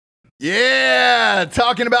Yeah,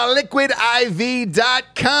 talking about liquidiv.com,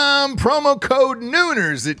 promo code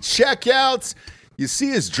Nooners at checkout. You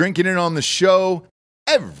see us drinking it on the show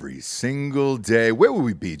every single day. Where would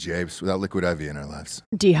we be, James, without Liquid IV in our lives?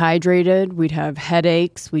 Dehydrated, we'd have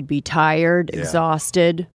headaches, we'd be tired,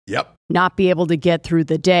 exhausted. Yep. Not be able to get through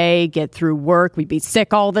the day, get through work. We'd be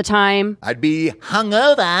sick all the time. I'd be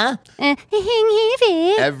hungover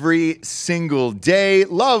every single day.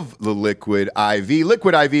 Love the Liquid IV.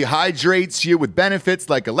 Liquid IV hydrates you with benefits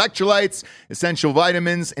like electrolytes, essential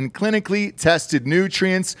vitamins, and clinically tested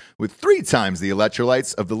nutrients with 3 times the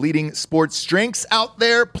electrolytes of the leading sports drinks out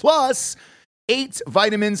there, plus 8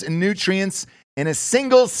 vitamins and nutrients in a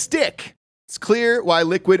single stick. It's clear why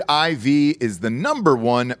Liquid IV is the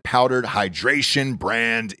 #1 powdered hydration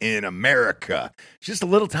brand in America. It's just a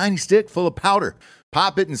little tiny stick full of powder.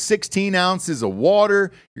 Pop it in 16 ounces of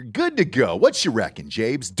water. You're good to go. What you reckon,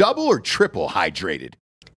 Jabes? Double or triple hydrated?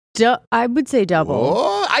 I would say double.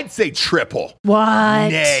 Oh, I'd say triple. What?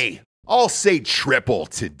 Nay, I'll say triple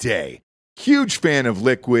today. Huge fan of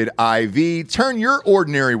Liquid IV. Turn your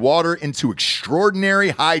ordinary water into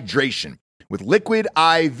extraordinary hydration. With Liquid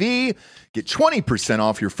IV, get 20%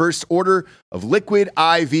 off your first order of Liquid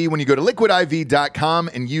IV when you go to liquidiv.com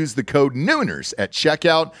and use the code Nooners at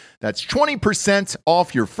checkout. That's 20%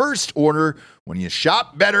 off your first order when you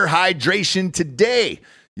shop better hydration today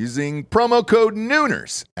using promo code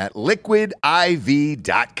Nooners at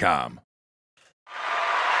liquidiv.com.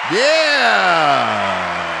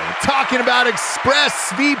 Yeah! Talking about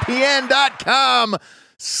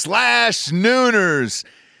expressvpn.com/Nooners.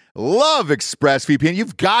 Love ExpressVPN.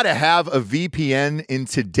 You've got to have a VPN in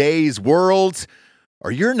today's world,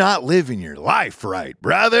 or you're not living your life right,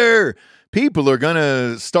 brother. People are going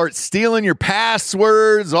to start stealing your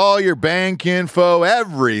passwords, all your bank info,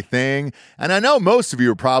 everything. And I know most of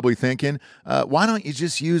you are probably thinking, why don't you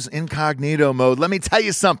just use incognito mode? Let me tell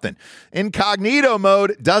you something. Incognito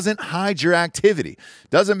mode doesn't hide your activity.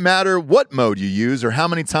 Doesn't matter what mode you use or how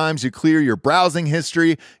many times you clear your browsing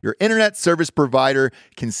history, your internet service provider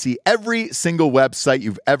can see every single website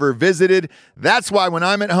you've ever visited. That's why when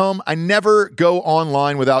I'm at home, I never go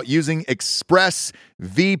online without using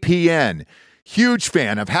ExpressVPN. Huge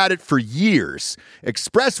fan. I've had it for years.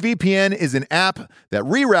 ExpressVPN is an app that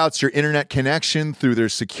reroutes your internet connection through their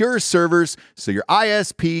secure servers so your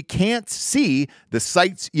ISP can't see the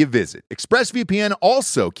sites you visit. ExpressVPN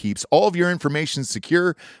also keeps all of your information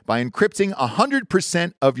secure by encrypting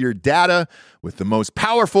 100% of your data with the most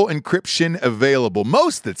powerful encryption available.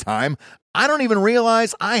 Most of the time, I don't even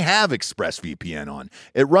realize I have ExpressVPN on.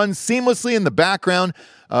 It runs seamlessly in the background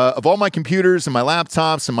of all my computers and my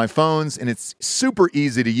laptops and my phones, and it's super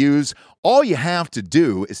easy to use. All you have to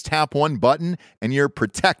do is tap one button and you're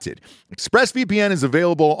protected. ExpressVPN is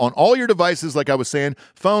available on all your devices, like I was saying,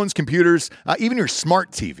 phones, computers, even your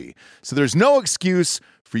smart TV. So there's no excuse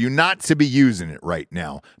for you not to be using it right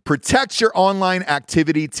now. Protect your online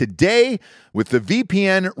activity today with the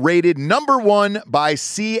VPN rated #1 by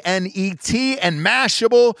CNET and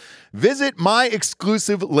Mashable. Visit my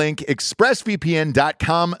exclusive link,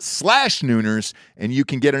 expressvpn.com/Nooners, and you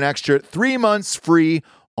can get an extra 3 months free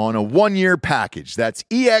on a 1-year package. That's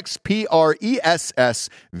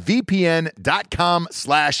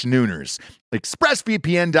expressvpn.com/Nooners.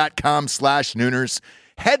 expressvpn.com/Nooners.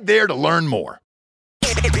 Head there to learn more.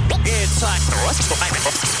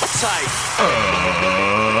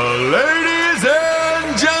 Ladies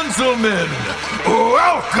and gentlemen,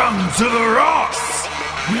 welcome to the Ross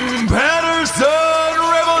Patterson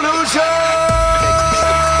Revolution!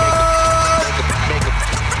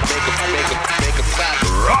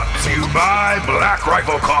 Brought to you by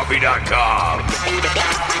BlackRifleCoffee.com.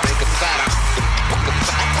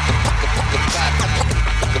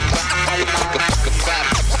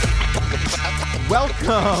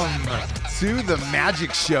 Welcome to the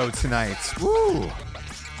Magic Show tonight. Woo!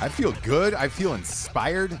 I feel good. I feel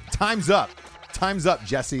inspired. Time's up. Time's up,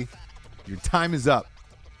 Jesse. Your time is up.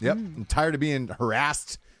 Yep. I'm tired of being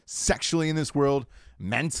harassed sexually in this world.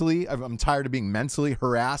 Mentally. I'm tired of being mentally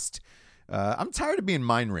harassed. I'm tired of being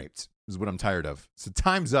mind raped is what I'm tired of. So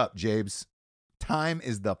time's up, Jabes. Time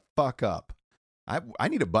is the fuck up. I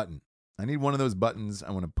need a button. I need one of those buttons.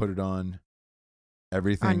 I want to put it on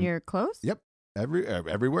everything. On your clothes? Yep.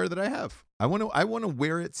 Everywhere that I have. I want to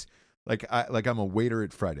wear it like I'm a waiter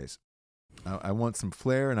at Fridays. I want some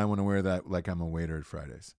flair, and I want to wear that like I'm a waiter at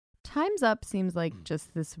Fridays. Time's Up seems like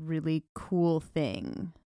just this really cool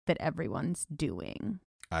thing that everyone's doing.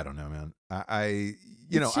 I don't know, man.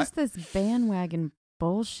 It's just this bandwagon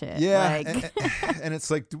bullshit. Yeah, and it's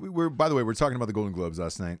like by the way, we're talking about the Golden Globes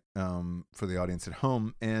last night for the audience at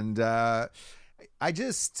home, and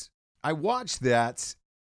I watched that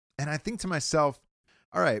and I think to myself,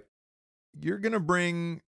 all right, you're going to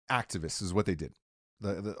bring activists is what they did.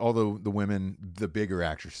 All the women, the bigger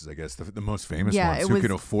actresses, I guess, the most famous ones who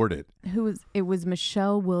can afford it. It was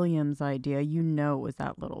Michelle Williams' idea. It was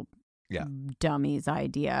that little dummy's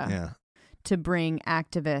idea. Yeah. To bring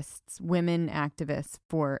women activists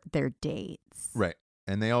for their dates. Right.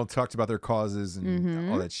 And they all talked about their causes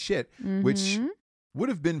and all that shit, which would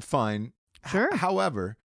have been fine. Sure.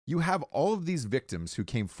 However, you have all of these victims who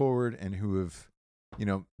came forward and who have,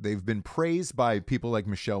 they've been praised by people like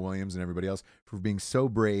Michelle Williams and everybody else for being so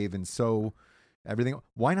brave and so everything.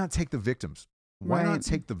 Why not take the victims? Why not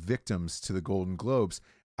take the victims to the Golden Globes?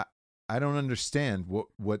 I don't understand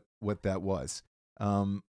what that was.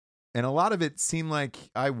 And a lot of it seemed like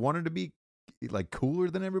I wanted to be like cooler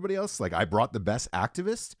than everybody else. Like I brought the best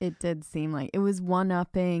activist. It did seem like it was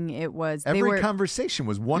one-upping. It was every conversation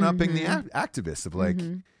was one-upping the activists of like,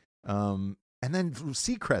 and then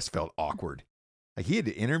Seacrest felt awkward. Like he had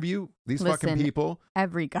to interview these fucking people.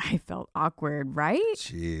 Every guy felt awkward, right?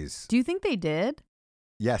 Jeez. Do you think they did?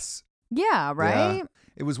 Yes. Yeah, right? Yeah.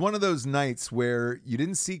 It was one of those nights where you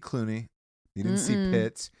didn't see Clooney. You didn't see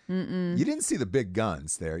Pitt. You didn't see the big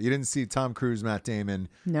guns there. You didn't see Tom Cruise, Matt Damon,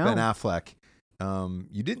 Ben Affleck.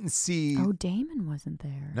 You didn't see... Oh, Damon wasn't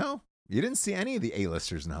there. No. You didn't see any of the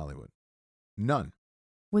A-listers in Hollywood. None.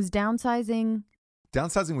 Was Downsizing...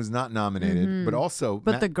 Downsizing was not nominated, but also...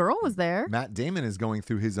 But the girl was there. Matt Damon is going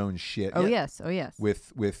through his own shit. Oh, yes.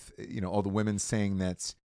 With all the women saying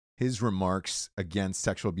that his remarks against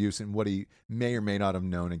sexual abuse and what he may or may not have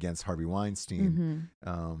known against Harvey Weinstein,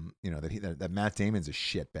 that Matt Damon's a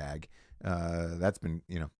shitbag. That's been,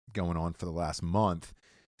 going on for the last month.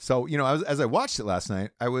 So, as I watched it last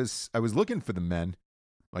night, I was looking for the men,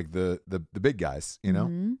 like the big guys,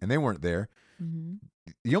 and they weren't there.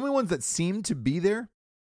 The only ones that seemed to be there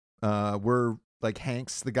were like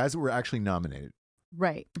Hanks, the guys that were actually nominated.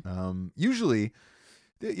 Right. Usually,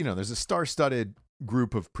 there's a star-studded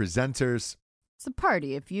group of presenters. It's a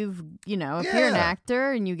party. If you're an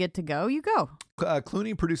actor and you get to go, you go.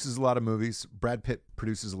 Clooney produces a lot of movies. Brad Pitt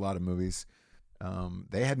produces a lot of movies.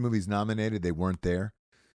 They had movies nominated. They weren't there.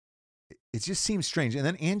 It just seems strange. And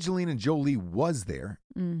then Angelina Jolie was there,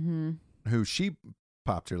 who she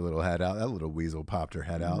popped her little head out. That little weasel popped her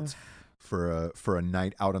head out for a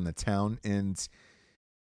night out on the town. And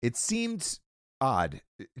it seemed odd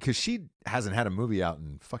because she hasn't had a movie out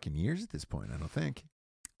in fucking years at this point, I don't think.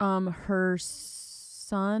 Her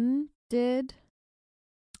son did.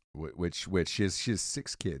 Which she has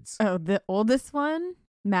 6 kids. Oh, the oldest one,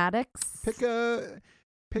 Maddox. Pick a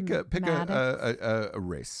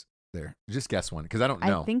race there. Just guess one because I don't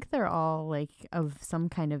know. I think they're all like of some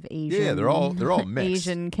kind of Asian. Yeah, they're all mixed.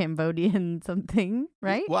 Asian, Cambodian, something,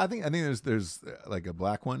 right? Well, I think there's like a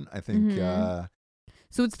black one. I think.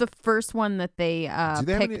 So it's the first one that they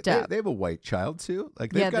picked up. They have a white child too.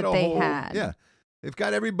 Like they've got a whole. Had. Yeah, they've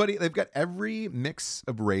got everybody. They've got every mix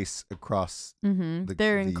of race across.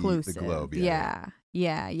 They're inclusive. The globe. Yeah.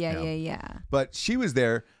 But she was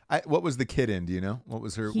there. What was the kid in? Do you know? What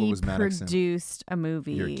was her? What was Maddox in? He produced a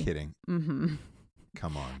movie. You're kidding.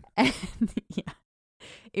 Come on. And,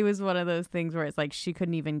 it was one of those things where it's like she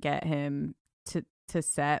couldn't even get him to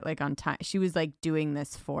set like on time. She was like doing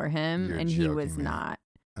this for him, and he was not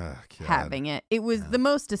having it. It was the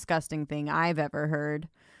most disgusting thing I've ever heard.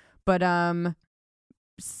 But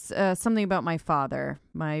something about my father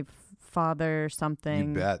something.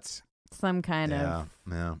 You bet. Some kind of.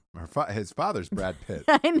 Yeah. His father's Brad Pitt.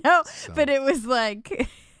 I know, so. But it was like.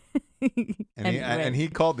 and he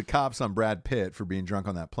called the cops on Brad Pitt for being drunk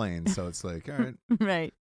on that plane. So it's like, all right.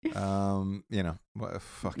 Right.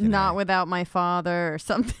 Fucking not without my father or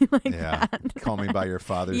something like that. Call me by your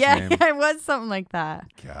father's name. Yeah, it was something like that.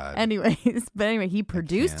 God. Anyway, he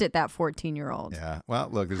produced it. That 14-year-old. Yeah. Well,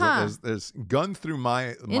 look, there's gone through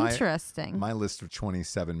my interesting my list of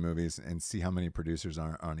 27 movies and see how many producers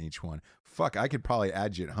are on each one. Fuck, I could probably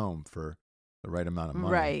add you at home for the right amount of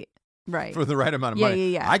money. Right. For the right amount of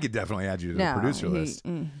money. Yeah. I could definitely add you to the producer list.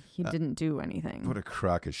 He didn't do anything. What a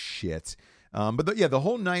crock of shit. But the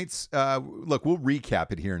whole night's, look, we'll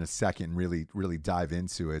recap it here in a second and really dive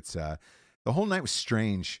into it. The whole night was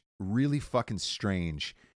strange, really fucking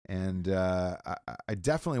strange. And I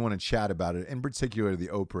definitely want to chat about it, in particular the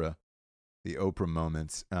Oprah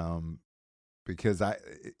moments. Because I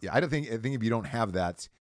think if you don't have that,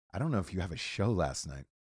 I don't know if you have a show last night.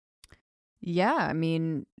 Yeah, I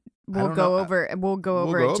mean, we'll go over it,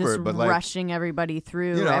 just rushing everybody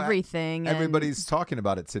through everything. Everybody's talking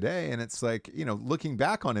about it today, and it's like, looking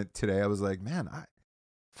back on it today, I was like, man, I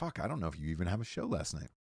don't know if you even have a show last night.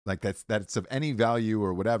 like that's of any value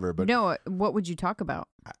or whatever. But no, what would you talk about?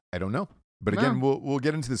 I don't know. But again, we'll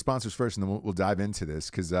get into the sponsors first, and then we'll dive into this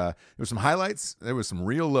because there were some highlights. There was some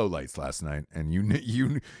real lowlights last night, and you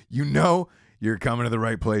know you're coming to the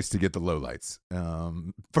right place to get the lowlights.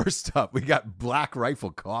 First up, we got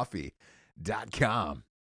BlackRifleCoffee.com.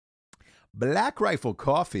 Black Rifle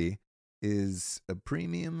Coffee is a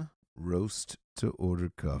premium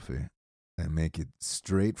roast-to-order coffee. They make it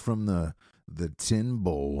straight from the tin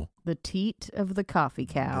bowl. The teat of the coffee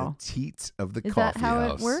cow. The teat of the is coffee that how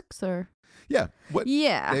house. it works, or? Yeah.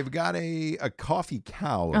 Yeah. They've got a coffee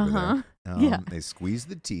cow over there. Yeah. They squeeze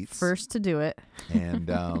the teats. First to do it. And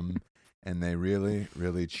they really,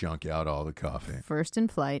 really chunk out all the coffee. First in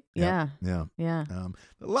flight. Yeah. Yeah. A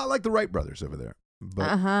lot like the Wright brothers over there.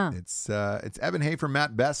 But it's Evan Hafer,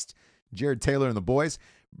 Matt Best, Jared Taylor, and the boys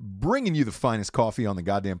bringing you the finest coffee on the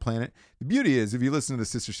goddamn planet. The beauty is, if you listen to the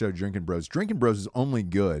sister show, Drinking Bros is only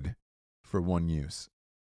good for one use.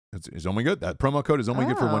 It's only good. That promo code is only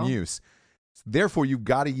good for one use. Therefore, you've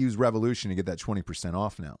got to use Revolution to get that 20%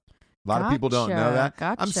 off now. A lot of people don't know that.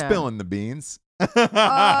 Gotcha. I'm spilling the beans.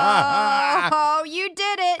 Oh, you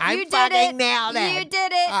did it. I fucking nailed it. You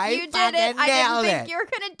did it. I You did it. I didn't think it. you were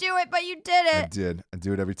going to do it, but you did it. I did. I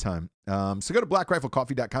do it every time. So go to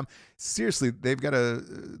blackriflecoffee.com. Seriously, they've got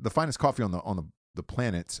the finest coffee on the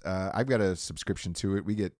planet. I've got a subscription to it.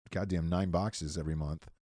 We get goddamn 9 boxes every month.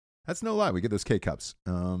 That's no lie. We get those K-Cups.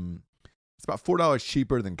 It's about $4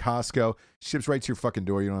 cheaper than Costco. Ships right to your fucking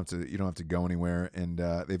door. You don't have to go anywhere. And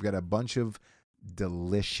they've got a bunch of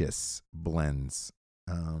delicious blends.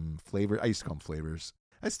 Flavor. I used to call them flavors.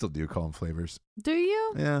 I still do call them flavors. Do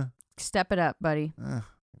you? Yeah. Step it up, buddy.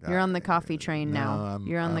 You're on the coffee train now.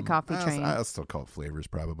 You're on the coffee train. I'll still call it flavors,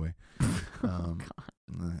 probably.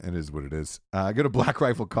 It is what it is. Go to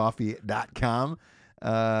blackriflecoffee.com.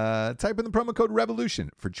 Type in the promo code REVOLUTION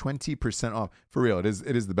for 20% off. For real, it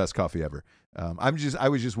is the best coffee ever. I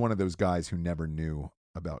was just one of those guys who never knew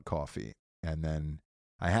about coffee, and then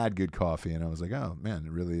I had good coffee, and I was like, oh man,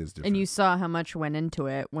 it really is different. And you saw how much went into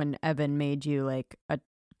it when Evan made you like a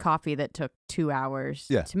coffee that took 2 hours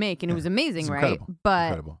to make, and it was amazing, right? But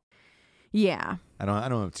incredible. Yeah, I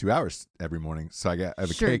don't have 2 hours every morning, so I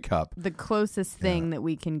have a K-Cup. The closest thing that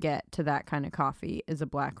we can get to that kind of coffee is a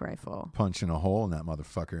Black Rifle. Punching a hole in that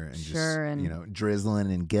motherfucker and just and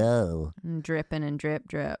drizzling and go. And dripping and drip.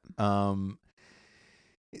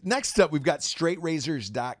 Next up, we've got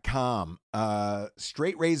straightrazors.com.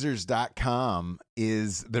 Straightrazors.com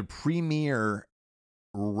is the premier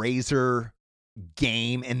razor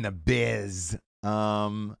game in the biz.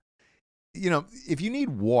 If you need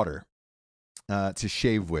water to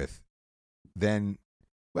shave with, then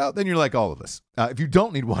you're like all of us. If you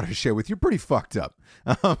don't need water to shave with, you're pretty fucked up.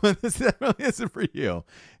 This really isn't for you.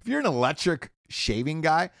 If you're an electric shaving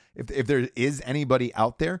guy, if there is anybody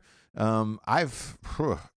out there,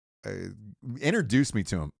 introduced me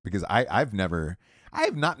to him because I have not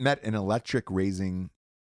met an electric razing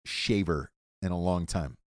shaver in a long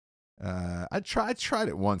time. I tried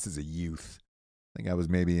it once as a youth. I think I was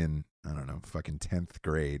maybe in, I don't know, fucking 10th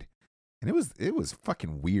grade. And it was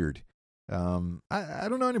fucking weird. I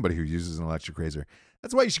don't know anybody who uses an electric razor.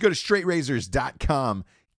 That's why you should go to straightrazors.com.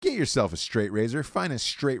 Get yourself a straight razor. Find a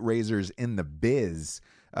straight razors in the biz.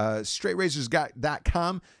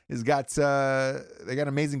 Straightrazors.com has got they got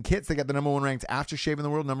amazing kits. They got the #1 ranked aftershave in the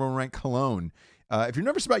world, #1 ranked cologne. If you're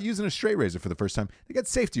nervous about using a straight razor for the first time, they got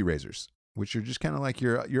safety razors, which are just kind of like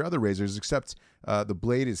your other razors, except the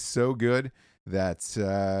blade is so good that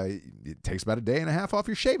it takes about a day and a half off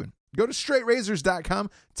your shaving. Go to straightrazors.com,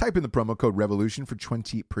 type in the promo code REVOLUTION for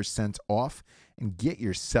 20% off, and get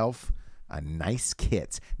yourself a nice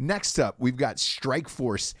kit. Next up, we've got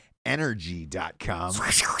StrikeForceEnergy.com.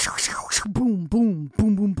 Boom, boom,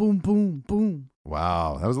 boom, boom, boom, boom, boom.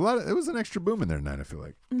 Wow, that was it was an extra boom in there tonight, I feel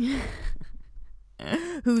like.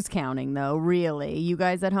 Who's counting, though? Really? You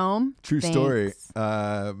guys at home? True story.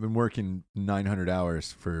 I've been working 900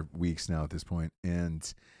 hours for weeks now at this point,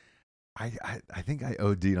 and I think I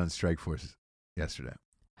OD'd on Strikeforce yesterday.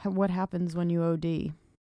 What happens when you OD?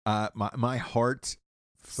 My heart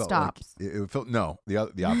felt stops. Like it felt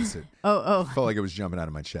the opposite. Oh. Felt like it was jumping out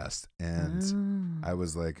of my chest, and I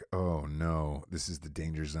was like, "Oh no, this is the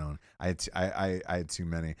danger zone." I had too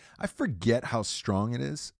many. I forget how strong it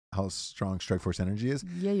is. How strong Strikeforce Energy is.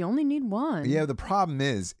 Yeah, you only need one. Yeah, the problem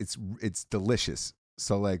is it's delicious.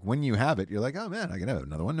 So like when you have it, you're like, oh man, I can have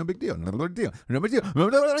another one, no big deal, another deal, no big deal.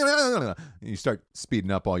 And you start speeding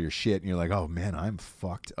up all your shit, and you're like, oh man, I'm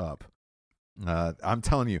fucked up. I'm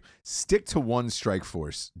telling you, stick to one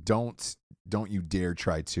Strikeforce. Don't you dare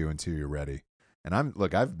try two until you're ready. And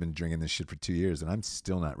I've been drinking this shit for 2 years and I'm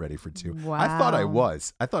still not ready for 2. Wow. I thought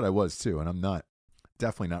I was too, and I'm not.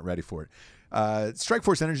 Definitely not ready for it.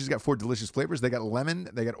 Strikeforce Energy's got 4 delicious flavors. They got lemon,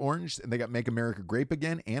 they got orange, and they got Make America Grape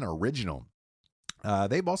Again and Original.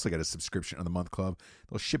 They've also got a subscription of the month club.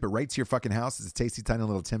 They'll ship it right to your fucking house. It's a tasty, tiny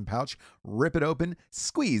little tin pouch. Rip it open,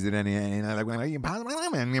 squeeze it today.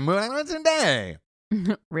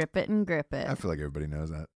 Rip it and grip it. I feel like everybody knows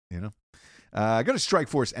that, you know? Go to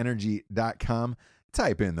strikeforceenergy.com.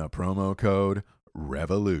 Type in the promo code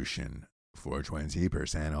REVOLUTION for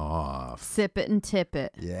 20% off. Sip it and tip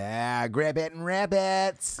it. Yeah, grab it and rip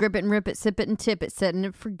it. Grip it and rip it, sip it and tip it, set it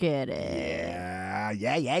and forget it. Yeah.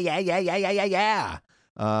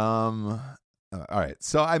 All right,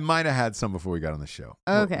 so I might have had some before we got on the show.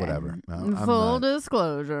 Okay. Whatever. Full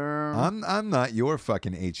disclosure. I'm not your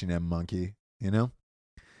fucking H&M monkey, you know?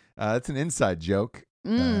 It's an inside joke.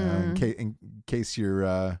 In case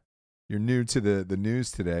you're new to the news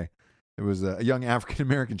today. There was a young African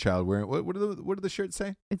American child wearing what did the shirt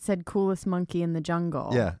say? It said "coolest monkey in the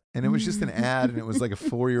jungle." Yeah, and it was just an ad, and it was like a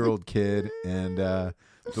 4-year-old kid, and the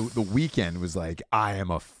Weeknd was like, "I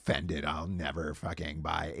am offended. I'll never fucking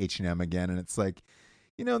buy H&M again." And it's like,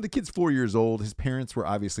 you know, the kid's 4 years old. His parents were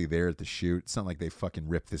obviously there at the shoot. It's not like they fucking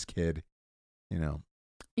ripped this kid, you know,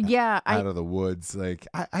 out of the woods. Like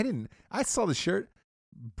I saw the shirt,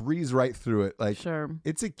 breeze right through it. Like, sure,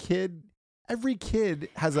 it's a kid. Every kid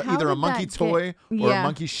has either a monkey toy or a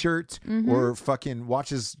monkey shirt or fucking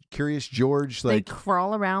watches Curious George. Like, they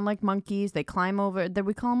crawl around like monkeys. They climb over.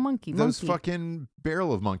 We call them monkey. Those fucking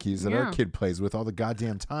barrel of monkeys that our kid plays with all the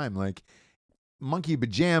goddamn time. Like monkey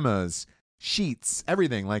pajamas, sheets,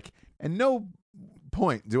 everything. Like, and no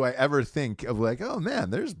point do I ever think of like, oh man,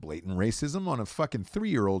 there's blatant racism on a fucking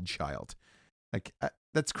 3-year-old child. Like,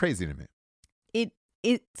 that's crazy to me.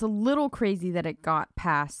 It's a little crazy that it got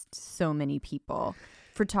past so many people.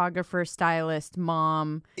 Photographer, stylist,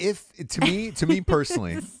 mom. To me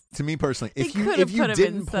personally, if you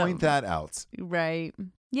didn't point that out, right?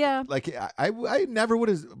 Yeah. Like I never would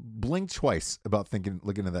have blinked twice about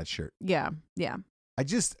looking at that shirt. Yeah. I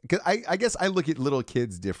guess I look at little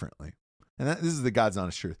kids differently, and this is the God's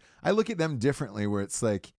honest truth. I look at them differently, where it's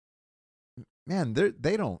like, man,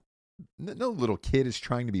 they don't. No little kid is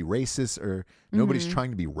trying to be racist, or nobody's trying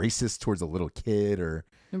to be racist towards a little kid, or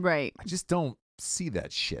right. I just don't see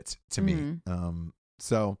that shit to me.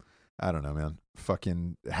 So I don't know, man.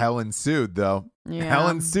 Fucking hell ensued, though. Yeah. Hell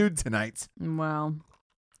ensued tonight. Well,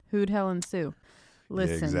 who'd hell ensue?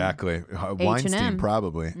 Listen, yeah, exactly. Weinstein H&M.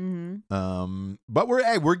 probably. But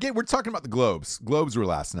we're talking about the Globes. Globes were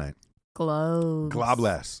last night. Globes.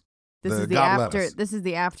 Globless. This is the after. This is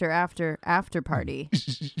the after party.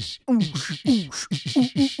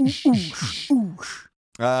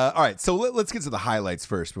 All right, so let's get to the highlights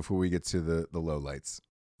first before we get to the lowlights.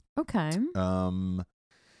 Okay.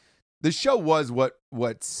 The show was what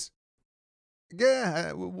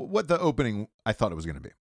the opening I thought it was going to be.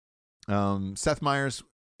 Seth Meyers,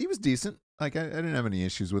 he was decent. Like I didn't have any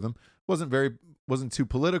issues with him. Wasn't too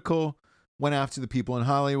political. Went after the people in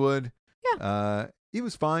Hollywood. Yeah. He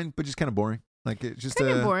was fine, but just kind of boring. Like it's just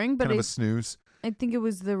kind of boring, but kind of a snooze. I think it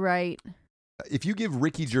was the right. If you give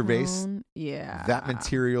Ricky Gervais that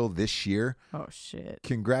material this year, oh shit!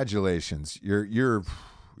 Congratulations, you're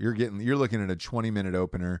looking at a 20-minute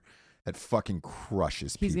opener that fucking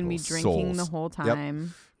crushes people's souls. He's gonna be drinking the whole time.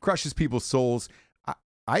 Yep. Crushes people's souls.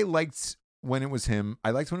 I liked when it was him.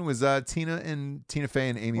 I liked when it was Tina Fey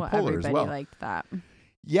and Amy Poehler as well. Everybody liked that.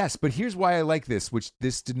 Yes, but here's why I like this, which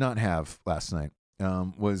this did not have last night.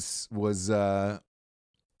 Was the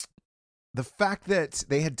fact that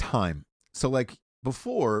they had time. So like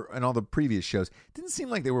before and all the previous shows, it didn't seem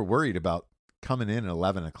like they were worried about coming in at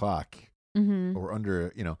 11 o'clock or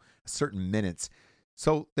under, certain minutes.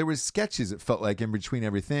 So there was sketches, it felt like, in between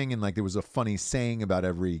everything. And like there was a funny saying about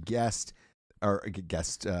every guest or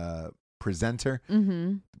guest presenter.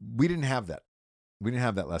 We didn't have that. We didn't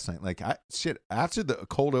have that last night. Like, after the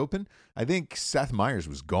cold open, I think Seth Meyers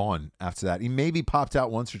was gone after that. He maybe popped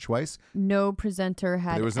out once or twice. No presenter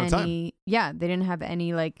had there was no any. Time. Yeah, they didn't have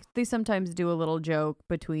any, like, they sometimes do a little joke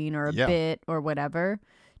between or a bit or whatever.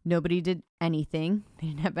 Nobody did anything. They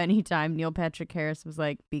didn't have any time. Neil Patrick Harris was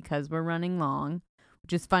like, because we're running long,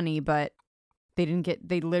 which is funny, but they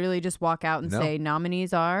literally just walk out and say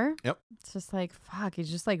nominees are. Yep. It's just like, fuck.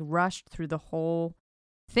 It's just like rushed through the whole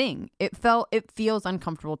thing. It feels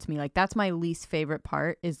uncomfortable to me. Like that's my least favorite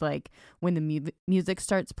part is like when the music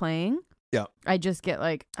starts playing. Yeah. I just get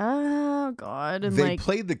like, oh God. And they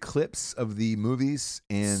played the clips of the movies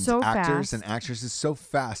and so actors fast. And actresses so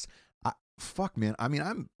fast. Fuck, man. I mean,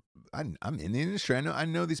 I'm in the industry. I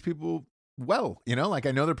know these people well, like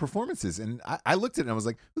I know their performances. And I looked at it and I was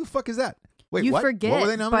like, who the fuck is that? Wait, you what? forget What were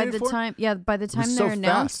they nominated for? By the time they're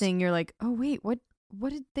announcing, you're like, oh wait, what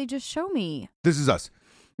did they just show me? This is us.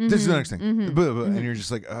 This is the next thing. And you're just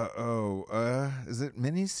like, is it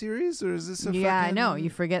miniseries or is this a I know. You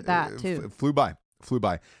forget that too. Flew by.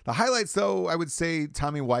 The highlights, though, I would say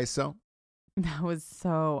Tommy Wiseau. That was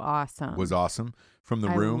so awesome. Was awesome. From The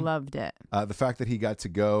Room. I loved it. The fact that he got to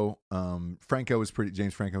go. James Franco was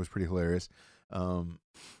pretty hilarious.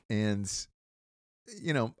 And,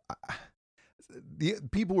 the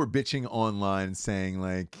people were bitching online saying,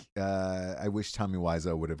 like, I wish Tommy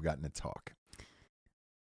Wiseau would have gotten to talk.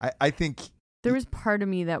 I think there was part of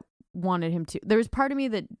me that wanted him to. There was part of me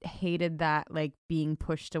that hated that, like, being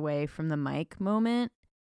pushed away from the mic moment,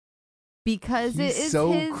 because it is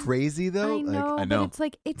so crazy though. I know. But it's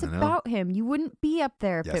like it's about him. You wouldn't be up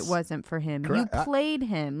there if it wasn't for him. Correct. You played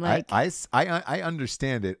him. Like I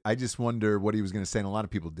understand it. I just wonder what he was going to say, and a lot of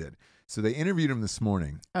people did. So they interviewed him this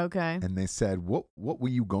morning. Okay. And they said, "What were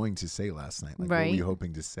you going to say last night? Like, what were you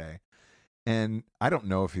hoping to say?" And I don't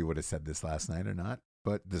know if he would have said this last night or not.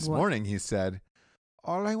 But this morning he said,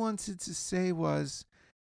 all I wanted to say was,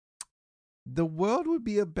 the world would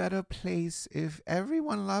be a better place if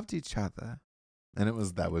everyone loved each other. And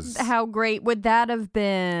that was. How great would that have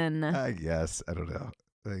been? I guess. I don't know.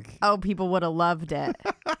 Like, people would have loved it.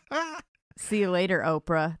 See you later,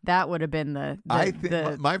 Oprah. That would have been the my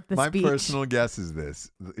speech. Personal guess is this.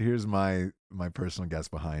 Here's my personal guess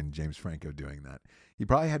behind James Franco doing that. He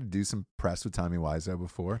probably had to do some press with Tommy Wiseau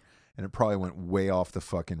before, and it probably went way off the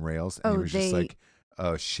fucking rails. And he was just like,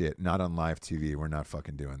 "Oh shit, not on live TV. We're not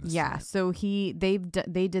fucking doing this." Yeah. Tonight. So they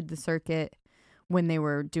did the circuit when they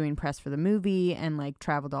were doing press for the movie, and like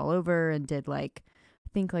traveled all over and did like, I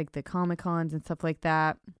think like the Comic-Cons and stuff like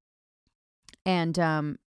that.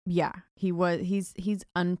 And he's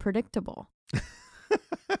unpredictable.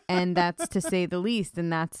 And that's to say the least.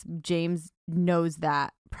 And that's, James knows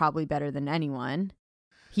that probably better than anyone.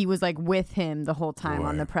 He was like with him the whole time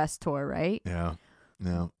on the press tour, right? Yeah.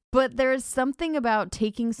 Yeah. But there's something about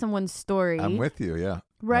taking someone's story. I'm with you, yeah.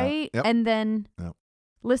 Right? Yep. And then,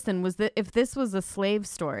 listen, if this was a slave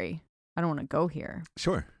story, I don't want to go here.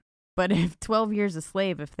 Sure. But if 12 Years a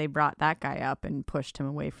Slave, if they brought that guy up and pushed him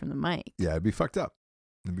away from the mic. Yeah, it'd be fucked up.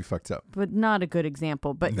 But not a good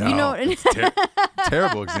example. But no, you know, it's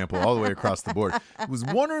terrible example all the way across the board. I was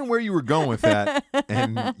wondering where you were going with that,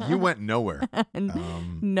 and you went nowhere.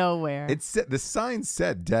 Nowhere. The sign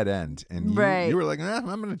said dead end, and you were like, I'm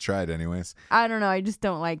going to try it anyways. I don't know. I just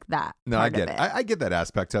don't like that. No, I get it. I get that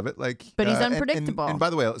aspect of it. Like, but he's unpredictable. And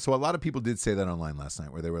by the way, so a lot of people did say that online last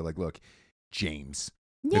night, where they were like, look, James.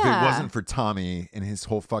 Yeah. If it wasn't for Tommy and his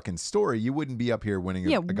whole fucking story, you wouldn't be up here winning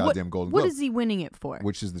a goddamn Golden Globe. What is he winning it for?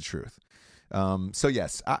 Which is the truth. So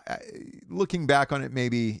yes, looking back on it,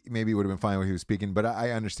 maybe it would have been fine when he was speaking, but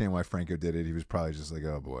I understand why Franco did it. He was probably just like,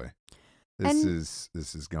 oh boy, this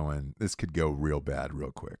could go real bad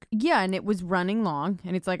real quick. Yeah, and it was running long,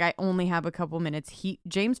 and it's like, I only have a couple minutes.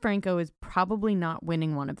 James Franco is probably not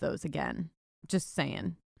winning one of those again. Just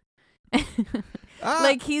saying.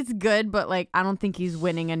 Like, he's good, but like, I don't think he's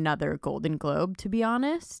winning another Golden Globe, to be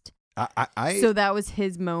honest. So that was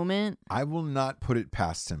his moment. I will not put it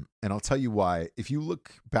past him, and I'll tell you why. If you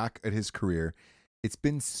look back at his career, it's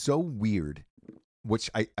been so weird,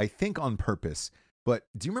 which I think on purpose. But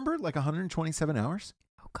do you remember like 127 Hours?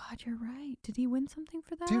 Oh God, you're right. Did he win something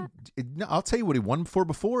for that? Dude, no, I'll tell you what he won for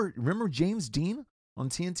before. Remember James Dean on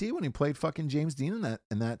TNT when he played fucking James Dean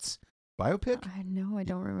in that biopic? I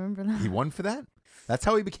don't remember that. He won for that? That's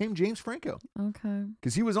how he became James Franco. Okay.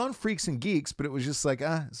 Because he was on Freaks and Geeks, but it was just like,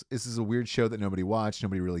 this is a weird show that nobody watched.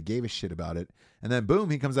 Nobody really gave a shit about it. And then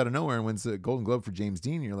boom, he comes out of nowhere and wins the Golden Globe for James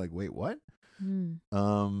Dean. And you're like, wait, what?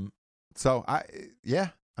 So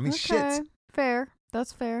shit. Fair.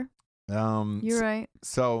 That's fair. You're right.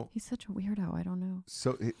 So he's such a weirdo. I don't know.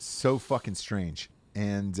 So it's so fucking strange.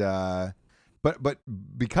 And but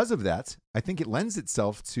because of that, I think it lends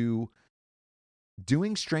itself to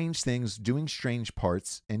doing strange things, doing strange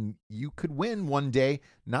parts, and you could win one day,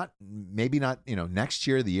 maybe not, next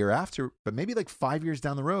year, the year after, but maybe like 5 years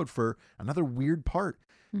down the road for another weird part.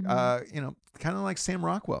 Mm-hmm. Kind of like Sam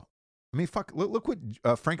Rockwell. I mean, look what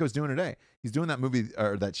Franco's doing today. He's doing that movie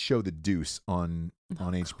or that show, The Deuce, on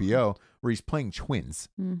HBO, where he's playing twins,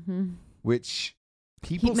 which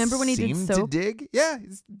people remember when he seem did soap? to dig. Yeah,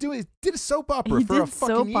 he did a soap opera for a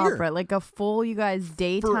fucking year. Opera, like a full, you guys,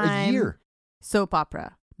 daytime. For a year. Soap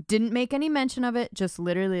opera. Didn't make any mention of it. Just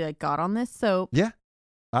literally like got on this soap. Yeah.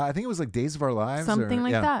 I think it was like Days of Our Lives. Something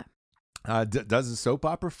like that. Does a soap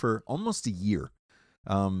opera for almost a year.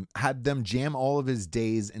 had them jam all of his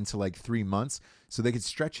days into like 3 months so they could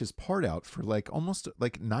stretch his part out for like almost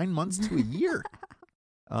like 9 months to a year.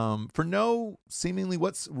 For no seemingly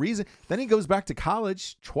reason. Then he goes back to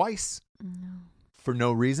college twice for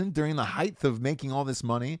no reason during the height of making all this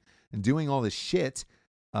money and doing all this shit.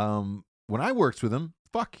 When I worked with him,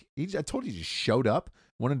 I told you, he just showed up,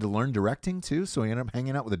 wanted to learn directing too. So he ended up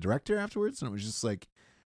hanging out with a director afterwards. And it was just like,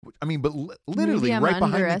 I mean, but literally right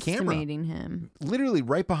behind the camera. Him. Literally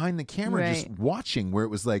right behind the camera, Right. just watching, where it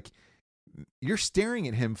was like, you're staring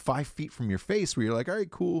at him 5 feet from your face where you're like, all right,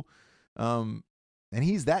 cool. And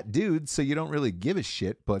he's that dude, so you don't really give a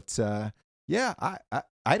shit. But yeah,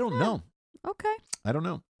 I don't know. Okay. I don't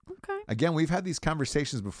know. Okay. Again, we've had these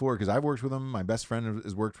conversations before because I've worked with him. My best friend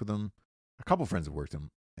has worked with him. A couple friends have worked with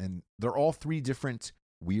him. And they're all 3 different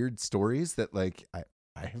weird stories that, like, I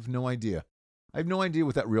have no idea. I have no idea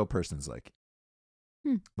what that real person's like.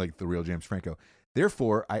 Like the real James Franco.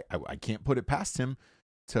 Therefore, I can't put it past him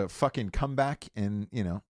to fucking come back and,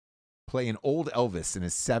 play an old Elvis in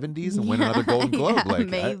his 70s and win another Golden Globe. Yeah, like,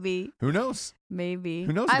 maybe. Who knows? Maybe.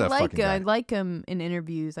 Who knows? I that like fucking guy. I like him in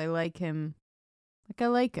interviews. I like him.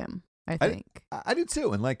 I think. I do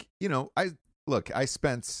too. And like, I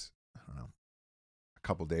spent, I don't know, a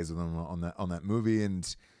couple days with him on that movie,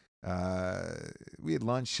 and we had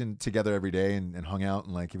lunch and together every day and hung out,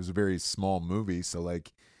 and like it was a very small movie, so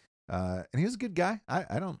like and he was a good guy.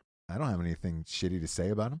 I don't have anything shitty to say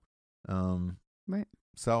about him. Right.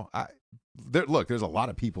 So there's a lot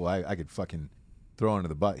of people I could fucking throw under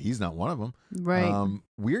the butt. He's not one of them. Right.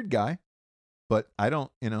 Weird guy, but I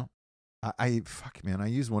don't, fuck, man, I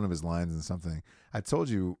used one of his lines in something. I told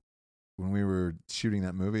you when we were shooting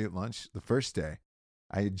that movie at lunch the first day,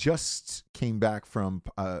 I had just came back from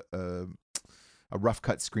a rough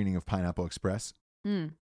cut screening of Pineapple Express.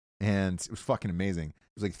 And it was fucking amazing.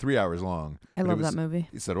 It was like 3 hours long. I love that movie.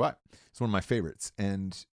 So do I. It's one of my favorites.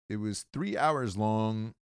 And it was 3 hours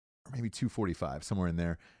long, or maybe 2:45, somewhere in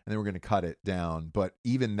there. And they were going to cut it down. But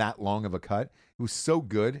even that long of a cut, it was so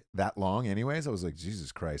good, that long anyways. I was like,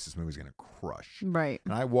 Jesus Christ, this movie's going to crush. Right.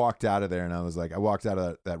 And I walked out of there, and I was like, I walked out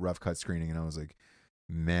of that rough cut screening, and I was like,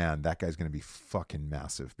 man, that guy's going to be fucking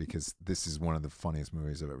massive, because this is one of the funniest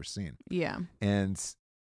movies I've ever seen. Yeah. And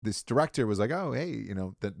this director was like, oh, hey,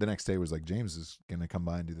 the next day was like, James is going to come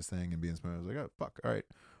by and do this thing and be in this movie. I was like, oh, fuck. All right.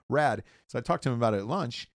 Rad. So I talked to him about it at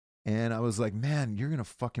lunch, and I was like, man, you're going to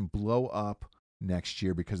fucking blow up next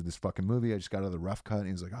year because of this fucking movie. I just got out of the rough cut. And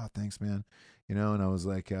he was like, oh, thanks, man. And I was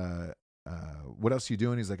like, what else are you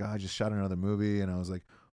doing? He's like, oh, I just shot another movie. And I was like,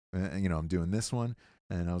 I'm doing this one.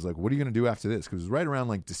 And I was like, what are you going to do after this? Because it was right around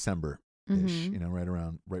like December-ish,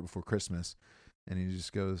 right before Christmas. And he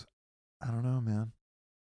just goes, I don't know, man.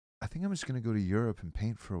 I think I'm just going to go to Europe and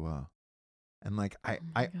paint for a while. And like,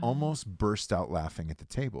 I almost burst out laughing at the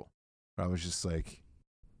table. I was just like,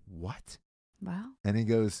 what? Wow. And he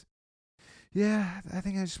goes, yeah, I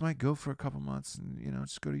think I just might go for a couple months and,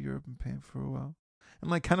 just go to Europe and paint for a while.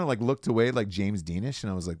 And like, kind of like looked away like James Deanish.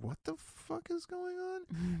 And I was like, what the fuck is going on?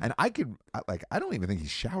 And I don't even think he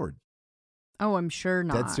showered. Oh, I'm sure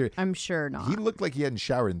not. That's serious. I'm sure not. He looked like he hadn't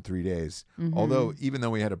showered in 3 days. Although, even though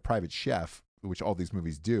we had a private chef, which all these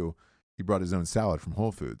movies do, he brought his own salad from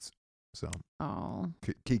Whole Foods. So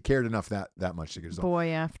he cared enough that much to get his own. Boy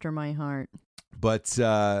after my heart. But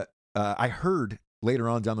I heard later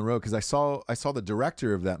on down the road, because I saw the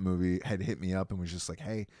director of that movie had hit me up and was just like,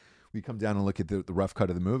 hey, will you come down and look at the rough cut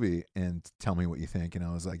of the movie and tell me what you think? And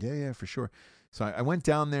I was like, yeah, for sure. So I went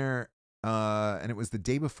down there, and it was the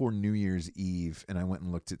day before New Year's Eve, and I went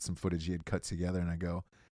and looked at some footage he had cut together, and I go,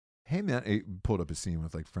 hey, man, he pulled up a scene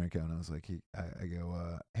with like Franco, and I was like, I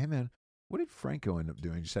go, hey, man, what did Franco end up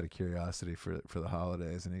doing? Just out of curiosity for the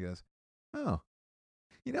holidays. And he goes, oh,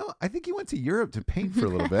 I think he went to Europe to paint for a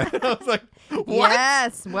little bit. I was like, what?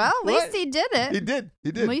 Yes. Well, at least he did it. He did.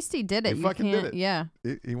 At least he did it. He fucking did it. Yeah.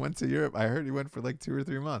 He went to Europe. I heard he went for like 2 or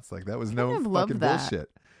 3 months. Like, that was no kind of love fucking that. bullshit.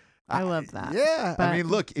 I love that. Yeah. But I mean,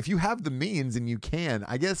 look, if you have the means and you can,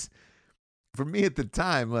 I guess for me at the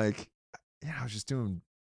time, like, I was just doing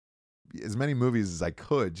as many movies as I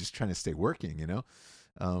could, just trying to stay working,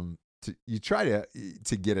 you try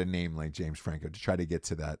to get a name like James Franco, to try to get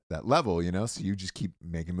to that level, so you just keep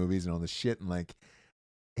making movies and all this shit, and like,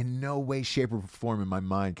 in no way, shape, or form in my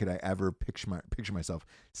mind could I ever picture myself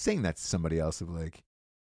saying that to somebody else, of like,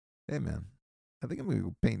 hey, man, I think I'm going to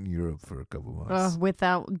go paint in Europe for a couple months.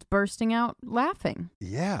 Without bursting out laughing.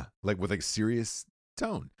 Yeah, like with like serious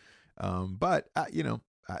tone. But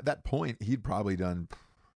at that point, he'd probably done,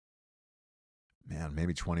 man,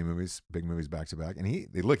 maybe 20 movies, big movies back to back. And he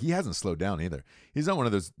hasn't slowed down either. He's not one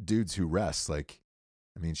of those dudes who rests. Like,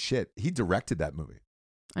 I mean, shit, he directed that movie.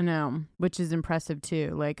 I know, which is impressive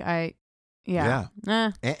too. Like And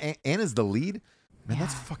as the lead, man,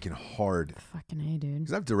 that's fucking hard. Fucking A, dude.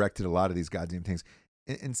 Because I've directed a lot of these goddamn things,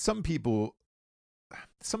 and some people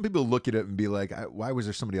look at it and be like, why was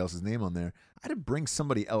there somebody else's name on there? I had to bring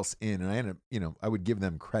somebody else in, and I ended up, I would give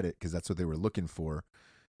them credit because that's what they were looking for,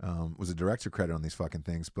 was a director credit on these fucking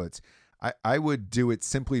things. But I would do it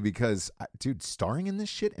simply because, dude, starring in this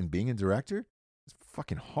shit and being a director is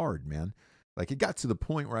fucking hard, man. Like, it got to the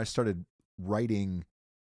point where I started writing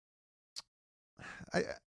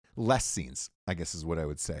less scenes, I guess is what I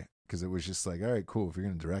would say. Because it was just like, all right, cool. If you're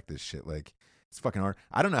going to direct this shit, like, it's fucking hard.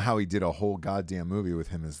 I don't know how he did a whole goddamn movie with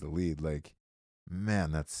him as the lead. Like,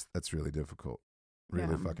 man, that's really difficult.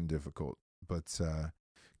 Really fucking difficult. But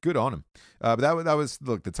good on him. But that was,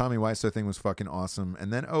 look, the Tommy Wiseau thing was fucking awesome.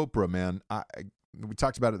 And then Oprah, man. We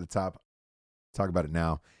talked about it at the top. Talk about it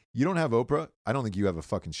now. You don't have Oprah, I don't think you have a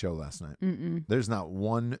fucking show last night. Mm-mm. There's not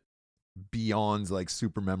one beyond like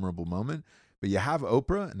super memorable moment. But you have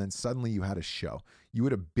Oprah, and then suddenly you had a show. You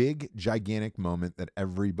had a big, gigantic moment that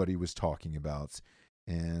everybody was talking about.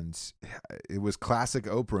 And it was classic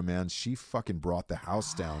Oprah, man. She fucking brought the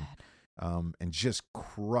house down and just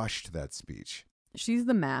crushed that speech. She's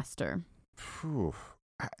the master. Whew.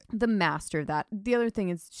 The master of that. The other thing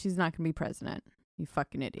is she's not going to be president. You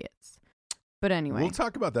fucking idiots. But anyway. We'll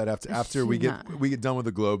talk about that after we get done with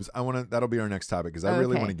the Globes. That'll be our next topic because I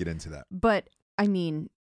really want to get into that. But, I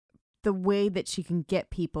mean, the way that she can get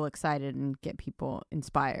people excited and get people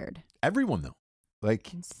inspired. Everyone, though.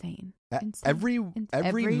 Like insane. Every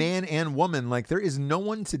man and woman, like there is no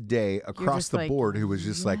one today across the board who was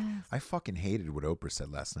just like, I fucking hated what Oprah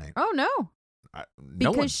said last night. Oh, no.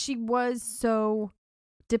 No one. She was so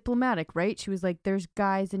diplomatic, right? She was like, there's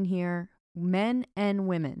guys in here, men and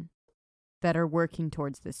women, that are working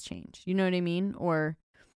towards this change. You know what I mean? Or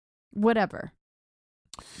whatever.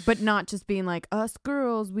 But not just being like, us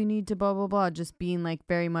girls, we need to blah, blah, blah. Just being like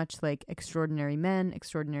very much like extraordinary men,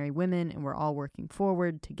 extraordinary women, and we're all working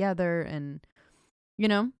forward together. And,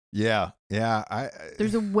 Yeah.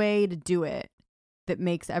 There's a way to do it that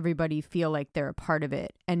makes everybody feel like they're a part of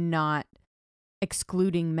it and not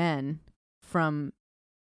excluding men from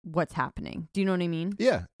what's happening. Do you know what I mean?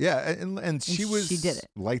 Yeah. And she did it.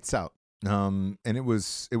 Lights out. And it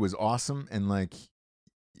was awesome. And like,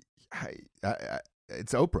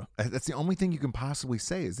 it's Oprah. That's the only thing you can possibly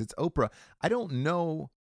say is it's Oprah. I don't know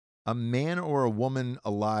a man or a woman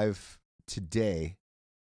alive today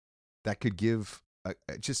that could give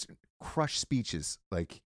just crush speeches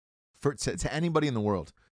like to anybody in the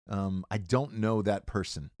world. I don't know that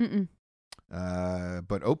person.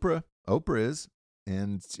 But Oprah is,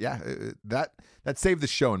 and yeah, that saved the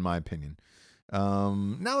show in my opinion.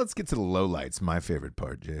 Now let's get to the lowlights. My favorite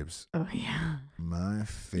part, James. Oh yeah, my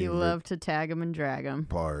favorite. You love to tag them and drag them.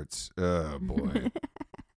 Parts. Oh boy.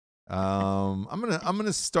 I'm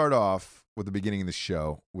gonna start off with the beginning of the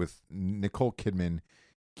show with Nicole Kidman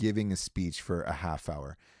giving a speech for a half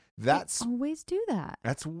hour. That's always do that.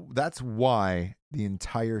 That's why the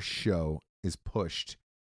entire show is pushed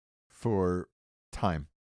for time,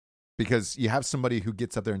 because you have somebody who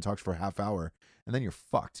gets up there and talks for a half hour, and then you're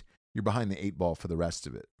fucked. You're behind the 8 ball for the rest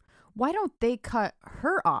of it. Why don't they cut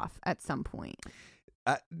her off at some point?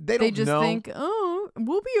 They just think, oh,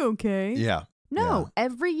 we'll be okay. Yeah. No,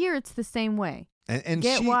 every year it's the same way. And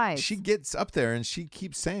she gets up there and she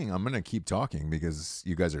keeps saying, I'm going to keep talking because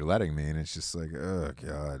you guys are letting me. And it's just like, oh,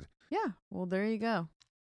 God. Yeah. Well, there you go.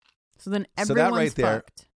 So then everyone's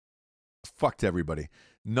fucked. Fucked everybody.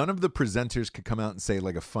 None of the presenters could come out and say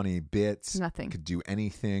like a funny bit. Nothing. Could do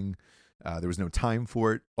anything. There was no time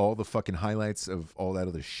for it. All the fucking highlights of all that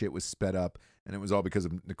other shit was sped up. And it was all because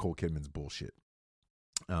of Nicole Kidman's bullshit.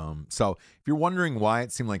 So if you're wondering why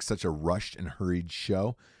it seemed like such a rushed and hurried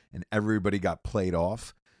show and everybody got played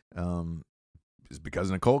off, it's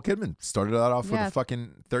because Nicole Kidman started that off with a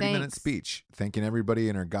fucking 30-minute speech, thanking everybody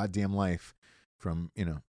in her goddamn life, from,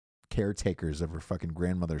 caretakers of her fucking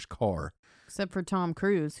grandmother's car. Except for Tom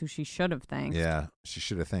Cruise, who she should have thanked. Yeah, she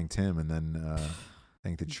should have thanked him and then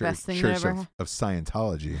thanked the Church of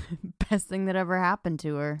Scientology. Best thing that ever happened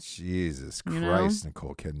to her. Jesus Christ,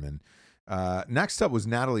 Nicole Kidman. Next up was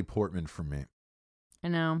Natalie Portman for me. I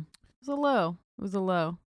know. It was a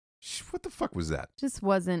low. What the fuck was that? Just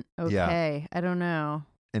wasn't okay. Yeah. I don't know.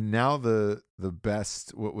 And now the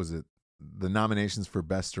best, what was it? The nominations for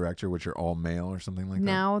Best Director, which are all male or something like that.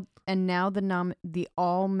 Now the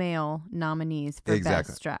all male nominees for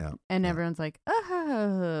Best Director. Yeah. And everyone's like,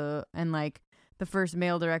 oh, and like the first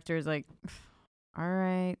male director is like, all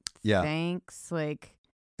right, thanks. Like,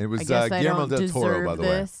 it was Guillermo del Toro, by the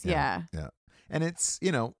way. Yeah. And it's,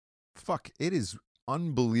 it is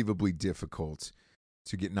unbelievably difficult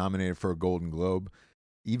to get nominated for a Golden Globe,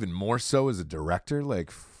 even more so as a director. Like,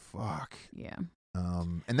 fuck. Yeah.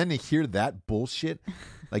 And then to hear that bullshit,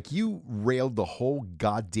 like you railed the whole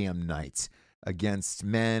goddamn night against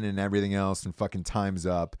men and everything else and fucking Time's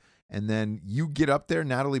Up. And then you get up there,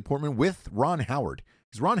 Natalie Portman, with Ron Howard.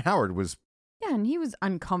 Because Ron Howard was... Yeah, and he was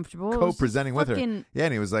uncomfortable. Co-presenting with her. Yeah,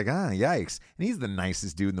 and he was like, yikes. And he's the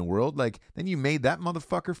nicest dude in the world. Like, then you made that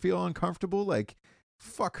motherfucker feel uncomfortable. Like,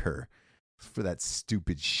 fuck her for that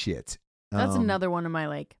stupid shit. That's another one of my,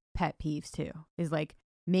 like, pet peeves, too, is, like,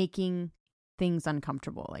 making things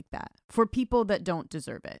uncomfortable like that for people that don't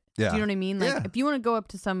deserve it. Yeah. Do you know what I mean? Like, if you want to go up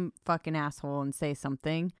to some fucking asshole and say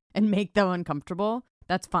something and make them uncomfortable,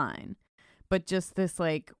 that's fine. But just this,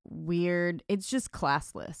 like, weird, it's just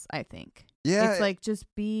classless, I think. Yeah. It's like, just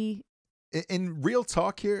be... In real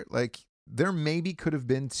talk here, like, there maybe could have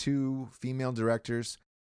been 2 female directors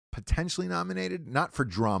potentially nominated, not for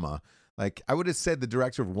drama. Like, I would have said the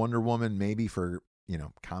director of Wonder Woman maybe for, you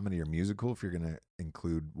know, comedy or musical, if you're going to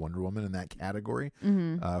include Wonder Woman in that category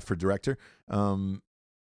for director.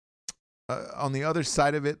 On the other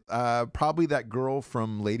side of it, probably that girl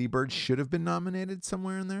from Lady Bird should have been nominated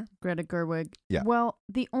somewhere in there. Greta Gerwig. Yeah. Well,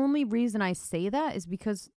 the only reason I say that is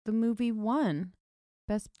because the movie won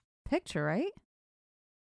Best Picture, right?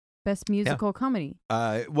 Best Musical Comedy.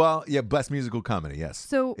 Well, yeah, Best Musical Comedy, yes.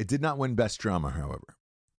 So it did not win Best Drama, however.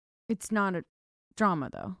 It's not a drama,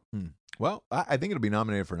 though. Well, I think it'll be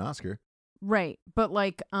nominated for an Oscar. Right. But,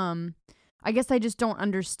 like, I guess I just don't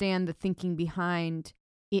understand the thinking behind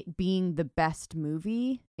it being the best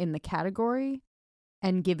movie in the category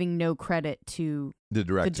and giving no credit to the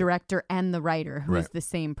director and the writer, who is the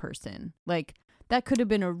same person. Like, that could have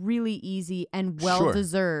been a really easy and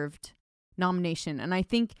well-deserved nomination. And I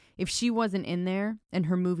think if she wasn't in there and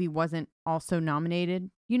her movie wasn't also nominated,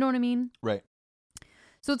 you know what I mean? Right.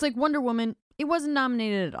 So it's like Wonder Woman, it wasn't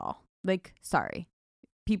nominated at all. Like, sorry.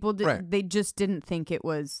 People they just didn't think it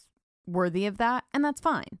was worthy of that, and that's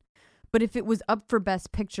fine. But if it was up for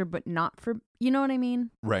Best Picture but not for, you know what I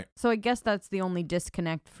mean? Right. So I guess that's the only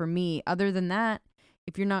disconnect for me. Other than that,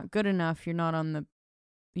 if you're not good enough, you're not on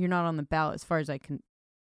the ballot as far as I can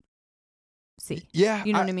see. Yeah.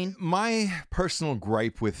 You know what I mean? My personal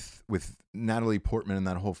gripe with Natalie Portman and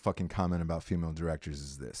that whole fucking comment about female directors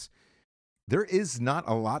is this. There is not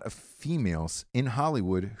a lot of females in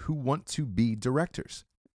Hollywood who want to be directors.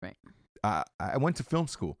 Right. I went to film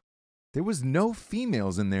school. There was no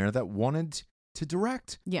females in there that wanted to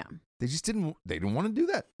direct. Yeah. They just didn't want to do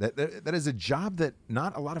that. That is a job that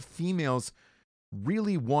not a lot of females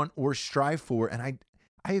really want or strive for. And I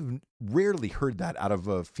have rarely heard that out of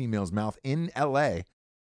a female's mouth in LA.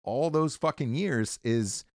 All those fucking years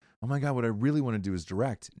is, oh my God, what I really want to do is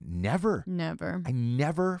direct. Never. I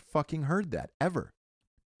never fucking heard that, ever.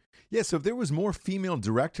 Yeah, so if there was more female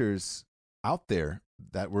directors out there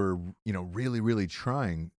that were, you know, really, really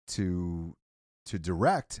trying to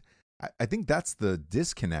direct, I think that's the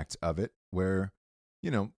disconnect of it, where,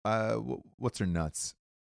 you know, what's her nuts?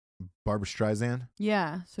 Barbra Streisand?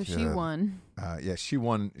 Yeah, so she won. Yeah, she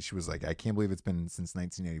won. She was like, I can't believe it's been since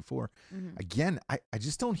 1984. Again, I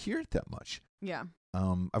just don't hear it that much. Yeah.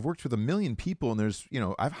 I've worked with 1 million people, and there's, you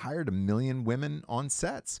know, I've hired 1 million women on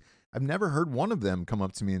sets. I've never heard one of them come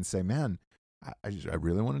up to me and say, man, I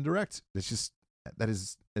really want to direct. It's just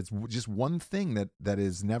one thing that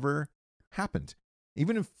has never happened.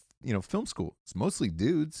 Even if, you know, film school, it's mostly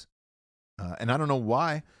dudes. And I don't know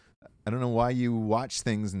why. I don't know why you watch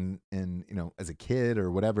things and you know, as a kid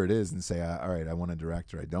or whatever it is, and say, all right, I want to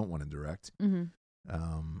direct or I don't want to direct.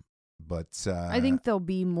 But I think there'll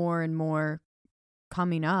be more and more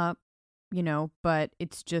coming up, you know, but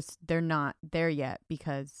it's just they're not there yet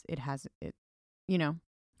because it hasn't. You know,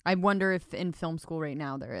 I wonder if in film school right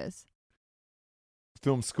now there is.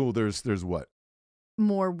 Film school, there's what?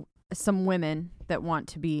 Some women that want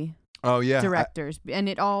to be directors. And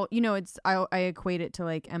it all, you know, it's I equate it to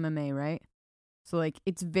like MMA, right? So like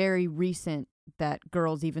it's very recent that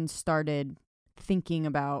girls even started thinking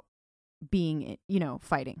about being, you know,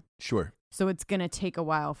 fighting. Sure. So it's going to take a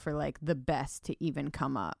while for like the best to even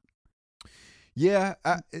come up. Yeah.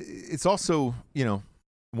 It's also, you know,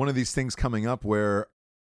 one of these things coming up where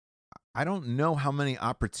I don't know how many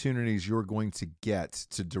opportunities you're going to get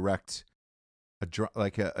to direct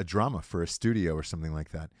a drama for a studio or something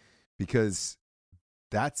like that, because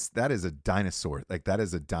that is a dinosaur. Like, that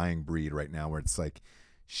is a dying breed right now, where it's like,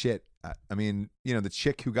 shit. I mean, you know, the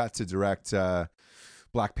chick who got to direct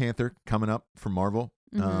Black Panther coming up from Marvel,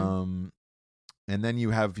 and then you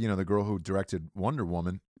have, you know, the girl who directed Wonder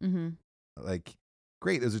Woman. Like,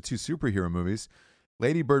 great, those are 2 superhero movies.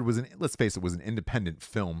 Lady Bird was let's face it, was an independent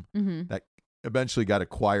film that eventually got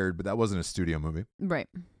acquired, but that wasn't a studio movie. Right.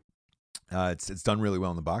 It's done really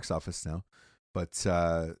well in the box office now, but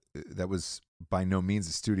that was by no means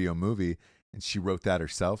a studio movie, and she wrote that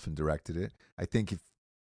herself and directed it.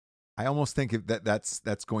 I almost think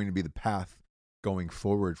that's going to be the path going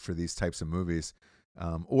forward for these types of movies,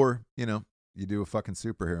 or you do a fucking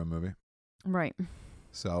superhero movie, right?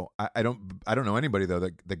 So I don't know anybody though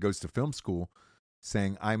that goes to film school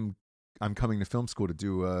saying I'm coming to film school to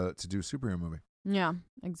do a superhero movie. Yeah,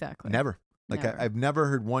 exactly. Never. I've never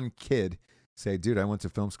heard one kid say, "Dude, I went to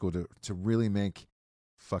film school to really make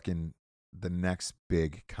fucking the next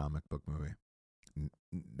big comic book movie."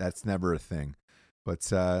 That's never a thing.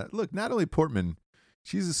 But look, Natalie Portman,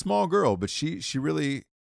 she's a small girl, but she really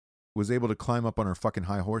was able to climb up on her fucking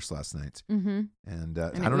high horse last night. Mm-hmm. And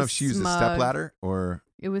I don't know if she used a stepladder or...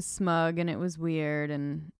 It was smug and it was weird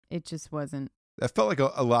and it just wasn't... I felt like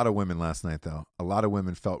a lot of women last night, though. A lot of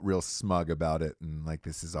women felt real smug about it and like,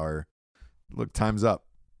 this is our... Look, time's up.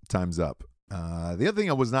 Time's up. The other thing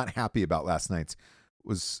I was not happy about last night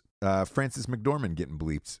was Frances McDormand getting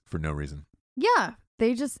bleeped for no reason. Yeah.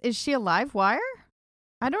 Is she a live wire?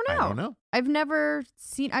 I don't know. I've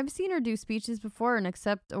seen her do speeches before and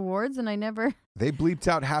accept awards, and I never... They bleeped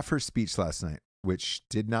out half her speech last night, which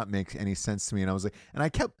did not make any sense to me. And I was like, and I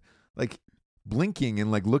kept like blinking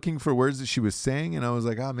and like looking for words that she was saying, and I was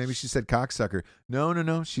like, oh, maybe she said cocksucker.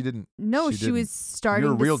 No, she didn't. No, she was starting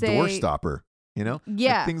You're a real to say... door stopper, Yeah.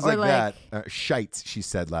 Like things like that. Shite, she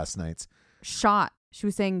said last night. Shot. She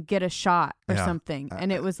was saying, get a shot or something.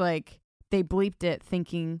 And it was like, they bleeped it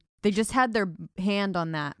thinking... They just had their hand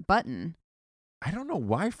on that button. I don't know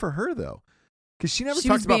why for her, though. Because she never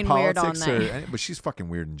talks about politics, but she's fucking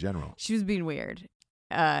weird in general. She was being weird.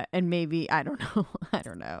 And maybe, I don't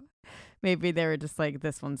know. Maybe they were just like,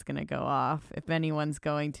 this one's going to go off. If anyone's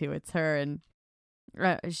going to, it's her. And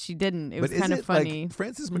she didn't. It was kind of funny. Like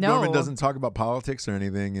Frances McDormand doesn't talk about politics or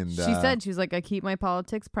anything. And she said, she was like, I keep my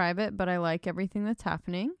politics private, but I like everything that's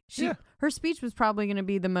happening. Her speech was probably going to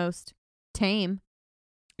be the most tame.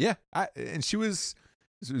 Yeah, and she was,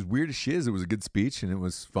 as weird as she is, it was a good speech and it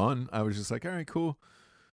was fun. I was just like, all right, cool.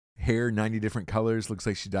 Hair, 90 different colors. Looks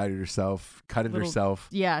like she dyed it herself, cut it herself.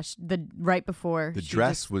 Yeah, right before. The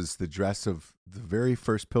dress was the dress of the very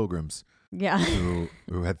first pilgrims. Yeah.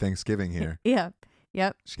 who had Thanksgiving here. Yeah.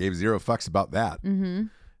 Yep. She gave zero fucks about that.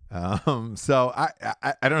 Mm-hmm. So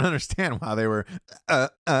I don't understand why they were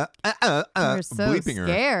bleeping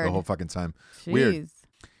her the whole fucking time. Jeez. Weird.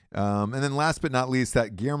 And then last but not least,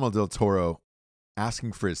 that Guillermo del Toro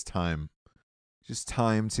asking for his time. Just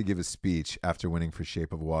time to give a speech after winning for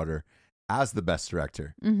Shape of Water as the best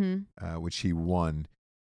director, which he won.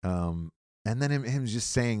 And then him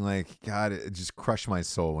just saying like, God, it just crushed my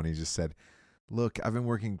soul when he just said, look, I've been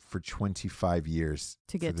working for 25 years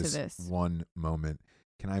to get to this one moment.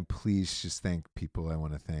 Can I please just thank people I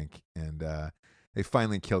want to thank? And they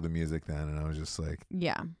finally killed the music then. And I was just like,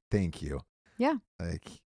 yeah, thank you. Yeah. Like,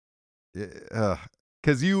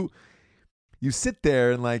 because you sit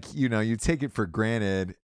there and like, you take it for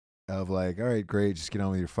granted of like, all right, great, just get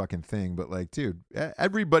on with your fucking thing. But like, dude,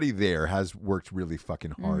 everybody there has worked really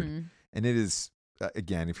fucking hard. And it is,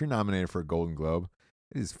 again, if you're nominated for a Golden Globe,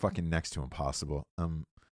 it is fucking next to impossible.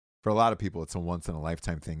 For a lot of people, it's a once in a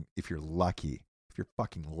lifetime thing. If you're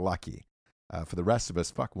fucking lucky. For the rest of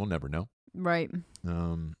us, we'll never know. Right.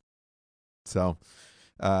 So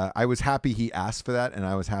I was happy he asked for that, and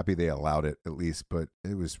I was happy they allowed it at least, but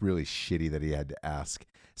it was really shitty that he had to ask,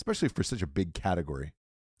 especially for such a big category.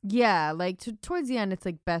 Yeah, like towards the end, it's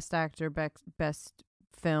like best actor, best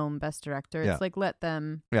film, best director. It's like let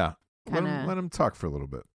them let them talk for a little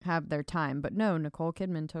bit. Have their time. But no, Nicole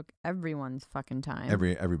Kidman took everyone's fucking time.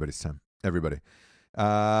 Everybody's time. Everybody.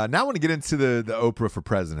 Now I want to get into the Oprah for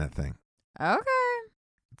President thing. Okay.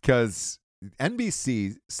 Because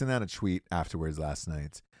NBC sent out a tweet afterwards last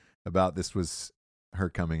night about this was her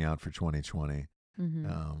coming out for 2020.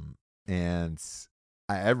 And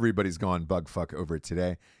everybody's gone bug fuck over it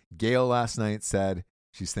today. Gail last night said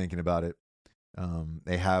she's thinking about it.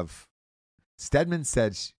 Stedman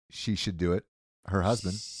said she should do it. Her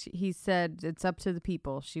husband. He said it's up to the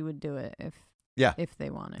people. She would do it if they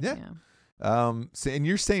want it. Yeah. And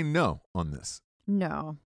you're saying no on this?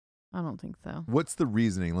 No, I don't think so. What's the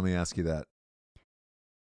reasoning? Let me ask you that.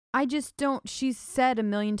 I just don't. She's said a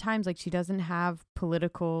million times like she doesn't have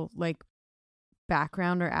political like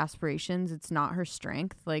background or aspirations. It's not her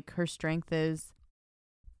strength. Like her strength is,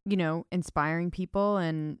 inspiring people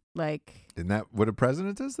and like. Isn't that what a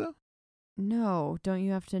president is though? No, don't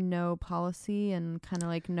you have to know policy and kind of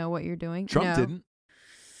like know what you're doing? Trump didn't.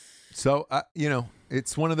 So,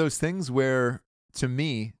 it's one of those things where, to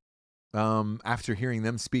me, after hearing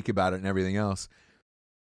them speak about it and everything else,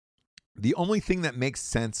 the only thing that makes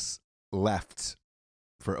sense left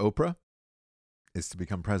for Oprah is to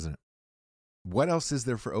become president. What else is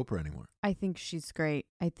there for Oprah anymore? I think she's great.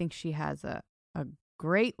 I think she has a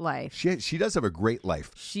great life. She does have a great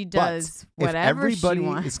life. She does whatever she wants. If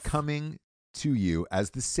everybody is coming to you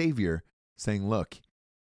as the savior, saying, "Look,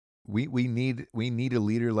 we need a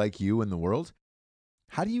leader like you in the world,"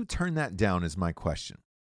 how do you turn that down? Is my question.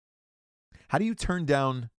 How do you turn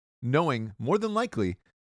down knowing more than likely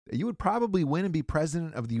that you would probably win and be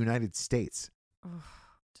president of the United States? Oh,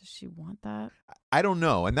 does she want that? I don't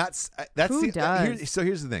know, and that's Who does? So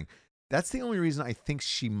here's the thing. That's the only reason I think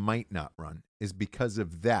she might not run is because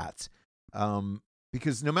of that.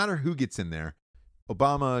 Because no matter who gets in there,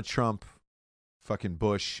 Obama, Trump, fucking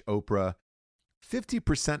Bush, Oprah,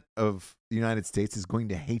 50% of the United States is going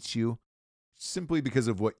to hate you simply because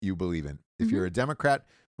of what you believe in. If you're a Democrat,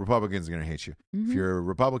 Republicans are going to hate you. If you're a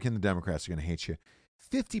Republican, the Democrats are going to hate you.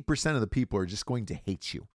 50% of the people are just going to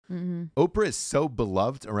hate you. Oprah is so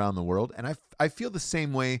beloved around the world, and I feel the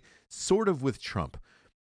same way sort of with Trump.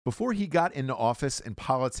 Before he got into office and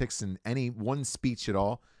politics and any one speech at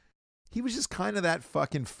all, he was just kind of that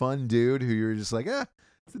fucking fun dude who you're just like,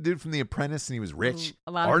 it's the dude from The Apprentice, and he was rich.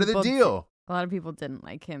 Part of the deal. A lot of people didn't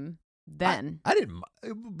like him then. I didn't,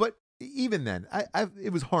 but even then,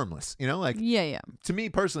 it was harmless, like yeah. To me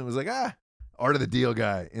personally, it was like, art of the deal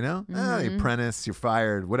guy, The Apprentice, you're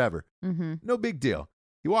fired, whatever. No big deal.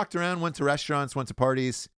 He walked around, went to restaurants, went to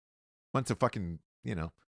parties, went to fucking,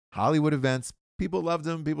 Hollywood events. People loved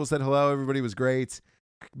him. People said hello. Everybody was great.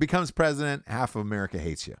 Becomes president. Half of America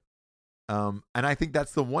hates you. And I think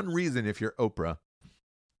that's the one reason, if you're Oprah,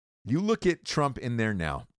 you look at Trump in there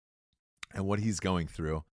now and what he's going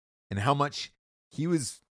through and how much he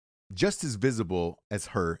was just as visible as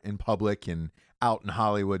her in public and out in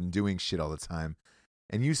Hollywood and doing shit all the time.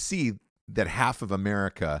 And you see that half of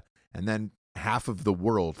America and then half of the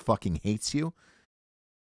world fucking hates you.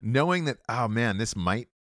 Knowing that, oh man, this might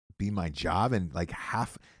be my job, and like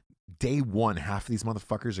day one, half of these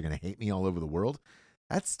motherfuckers are going to hate me all over the world.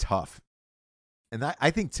 That's tough. And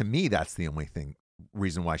I think to me, that's the only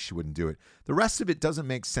reason why she wouldn't do it. The rest of it doesn't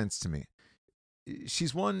make sense to me.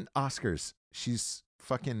 She's won Oscars. She's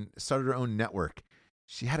fucking started her own network.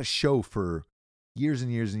 She had a show for years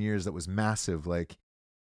and years and years that was massive. Like,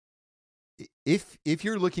 if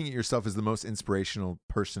you're looking at yourself as the most inspirational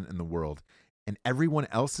person in the world, and everyone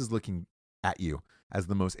else is looking at you as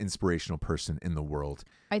the most inspirational person in the world,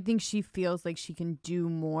 I think she feels like she can do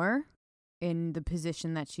more in the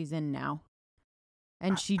position that she's in now.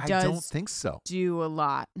 And she does. I don't think so. Do a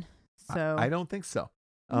lot. So I don't think so.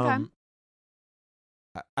 Okay.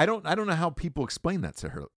 I don't know how people explain that to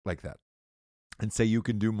her like that and say you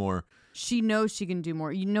can do more. She knows she can do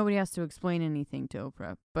more. Nobody has to explain anything to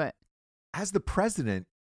Oprah. But as the president,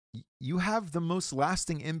 you have the most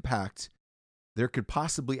lasting impact there could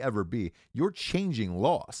possibly ever be. You're changing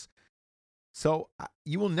laws. So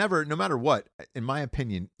you will never, no matter what, in my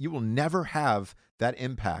opinion, you will never have that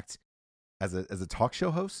impact as a talk show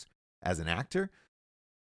host, as an actor.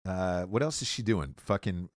 What else is she doing?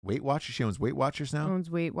 Fucking Weight Watchers. She owns Weight Watchers now. Owns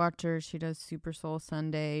Weight Watchers. She does Super Soul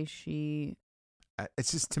Sunday. She.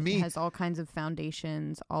 It's just, to me, has all kinds of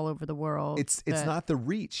foundations all over the world. It's not the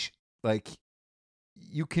reach. Like,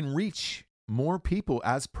 you can reach more people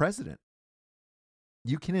as president.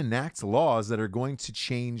 You can enact laws that are going to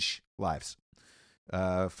change lives,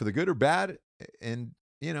 for the good or bad. And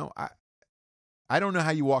I don't know how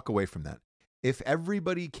you walk away from that. If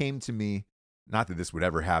everybody came to me, not that this would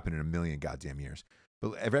ever happen in a million goddamn years,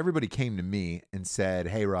 but if everybody came to me and said,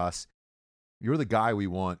 "Hey, Ross, you're the guy we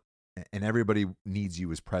want, and everybody needs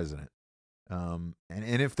you as president," and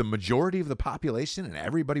if the majority of the population and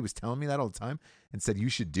everybody was telling me that all the time and said you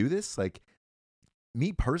should do this, like,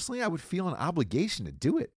 me personally, I would feel an obligation to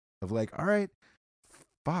do it. Of like, all right,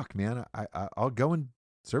 fuck, man, I'll go and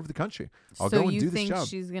serve the country. I'll go and do this job. So you think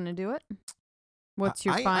she's gonna do it? What's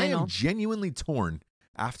your final? I am genuinely torn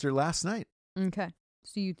after last night. Okay.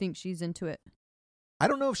 So you think she's into it? I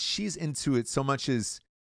don't know if she's into it so much as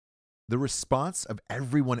the response of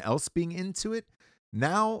everyone else being into it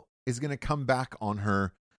now is going to come back on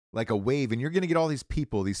her like a wave. And you're going to get all these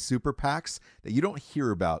people, these super PACs that you don't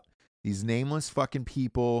hear about, these nameless fucking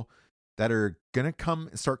people that are going to come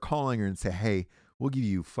and start calling her and say, "Hey, we'll give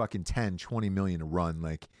you fucking 10, 20 million to run.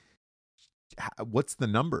 Like, what's the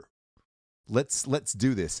number? Let's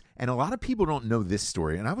do this." And a lot of people don't know this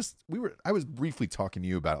story. And I was briefly talking to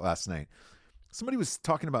you about it last night. Somebody was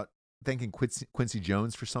talking about thanking Quincy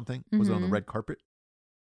Jones for something. Was it on the red carpet?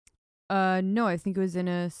 No, I think it was in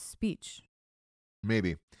a speech.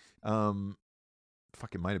 Maybe.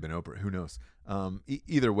 Fuck, it might have been Oprah. Who knows?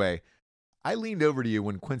 Either way, I leaned over to you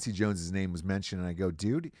when Quincy Jones's name was mentioned, and I go,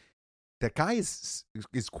 dude, that guy is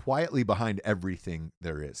quietly behind everything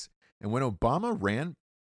there is. And when Obama ran,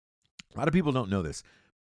 a lot of people don't know this.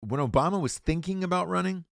 When Obama was thinking about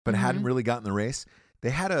running, but hadn't really gotten the race,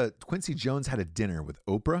 Quincy Jones had a dinner with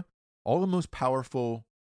Oprah, all the most powerful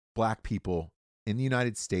black people in the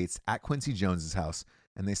United States at Quincy Jones's house.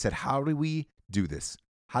 And they said, how do we do this?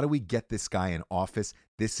 How do we get this guy in office?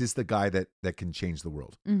 This is the guy that can change the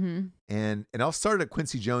world. Mm-hmm. And it all started at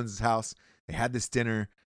Quincy Jones's house. They had this dinner.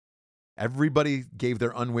 Everybody gave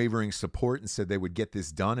their unwavering support and said they would get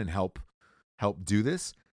this done and help do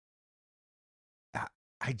this.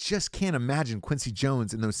 I just can't imagine Quincy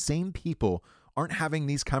Jones and those same people aren't having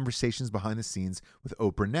these conversations behind the scenes with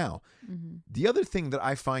Oprah now. Mm-hmm. The other thing that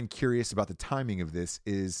I find curious about the timing of this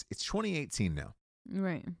is it's 2018 now.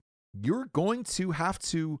 Right. You're going to have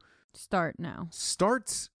to start now.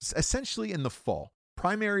 Start essentially in the fall.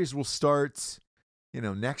 Primaries will start,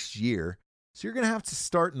 next year. So you're going to have to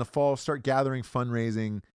start in the fall, start gathering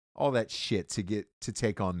fundraising, all that shit to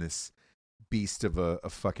take on this beast of a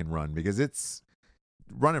fucking run, because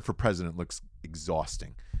running for president looks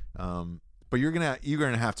exhausting. But you're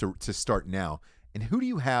gonna have to start now. And who do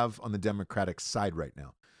you have on the Democratic side right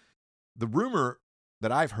now? The rumor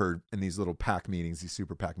that I've heard in these little PAC meetings, these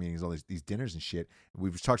super PAC meetings, all these dinners and shit,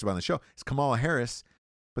 we've talked about on the show, is Kamala Harris,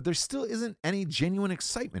 but there still isn't any genuine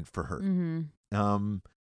excitement for her. Mm-hmm.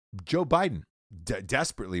 Joe Biden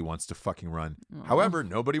desperately wants to fucking run. Aww. However,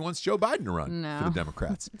 nobody wants Joe Biden to run for the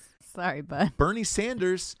Democrats. Sorry, bud. Bernie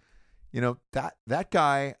Sanders, that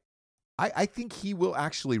guy, I think he will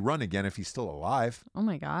actually run again if he's still alive. Oh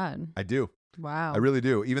my God. I do. Wow. I really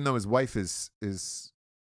do. Even though his wife is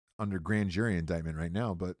under grand jury indictment right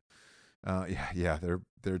now, but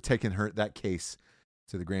they're taking that case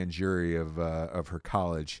to the grand jury of her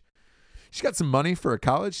college. She got some money for a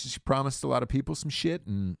college. She promised a lot of people some shit,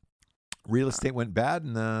 and real estate went bad,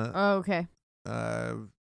 and okay.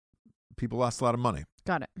 People lost a lot of money.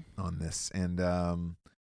 Got it. On this, and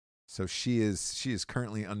so she is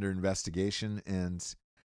currently under investigation, and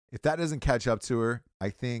if that doesn't catch up to her, I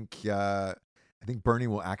think Bernie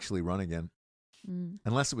will actually run again,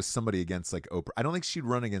 unless it was somebody against like Oprah. I don't think she'd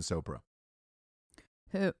run against Oprah.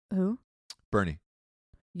 Who? Bernie.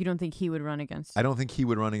 You don't think he would run against? I don't think he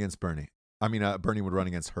would run against Bernie. I mean, Bernie would run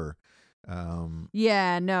against her.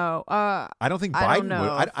 Yeah, no. I don't think Biden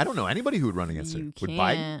would. I don't know anybody who would run against her. Would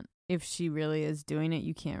Biden? If she really is doing it,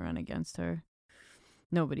 you can't run against her.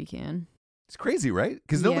 Nobody can. It's crazy, right?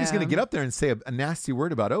 Because nobody's going to get up there and say a nasty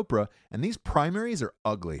word about Oprah. And these primaries are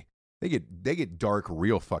ugly. They get dark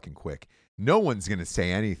real fucking quick. No one's going to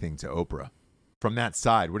say anything to Oprah from that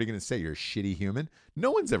side. What are you going to say? You're a shitty human?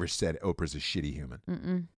 No one's ever said Oprah's a shitty human.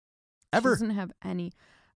 Mm-mm. Ever. She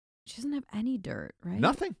doesn't have any dirt, right?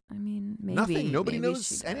 Nothing. I mean, maybe. Nothing. Nobody maybe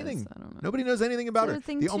knows anything. I don't know. Nobody knows anything about her.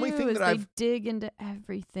 The only thing that they dig into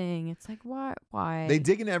everything. It's like, why? They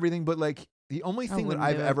dig into everything, but like the only thing that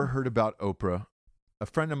I've ever heard about Oprah, a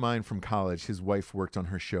friend of mine from college, his wife worked on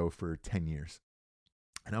her show for 10 years.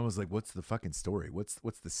 And I was like, what's the fucking story? What's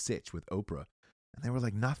the sitch with Oprah? And they were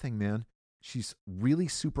like, nothing, man. She's really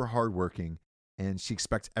super hardworking, and she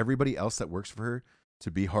expects everybody else that works for her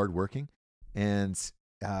to be hardworking. And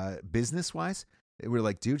business-wise, they were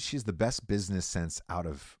like, dude, she's the best business sense out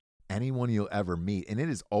of anyone you'll ever meet. And it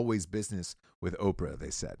is always business with Oprah,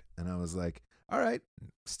 they said. And I was like, all right,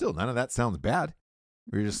 still none of that sounds bad.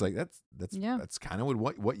 We were just like, that's kind of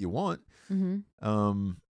what you want.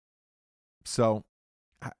 Mm-hmm. So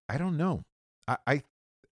I don't know. If I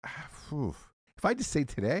had to say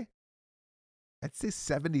today, I'd say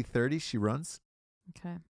 70-30 she runs.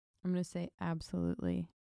 Okay. I'm going to say absolutely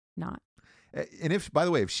not. And if, by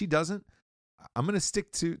the way, if she doesn't, I'm going to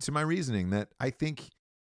stick to my reasoning that I think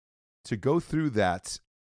to go through that,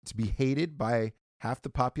 to be hated by half the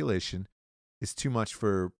population is too much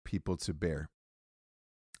for people to bear.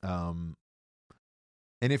 And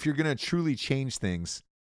if you're going to truly change things,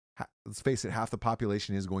 let's face it, half the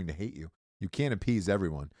population is going to hate you. You can't appease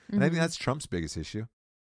everyone. Mm-hmm. And I think that's Trump's biggest issue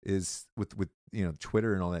is with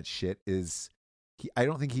Twitter and all that shit is I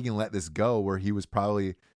don't think he can let this go where he was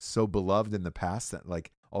probably so beloved in the past that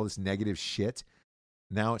like all this negative shit.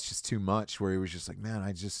 Now it's just too much where he was just like, man, I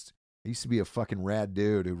used to be a fucking rad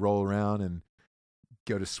dude who'd roll around and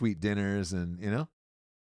go to sweet dinners and,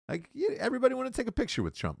 like everybody wanted to take a picture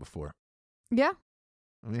with Trump before. Yeah.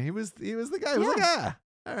 I mean, he was the guy who was like,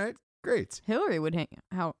 all right, great. Hillary would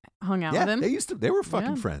hung out with him. They were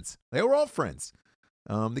fucking friends. They were all friends.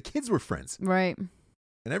 The kids were friends. Right.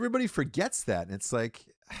 And everybody forgets that. And it's like,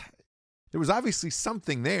 there was obviously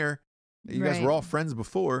something there. You guys were all friends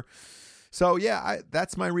before. So yeah,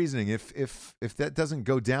 that's my reasoning. If that doesn't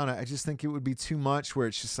go down, I just think it would be too much where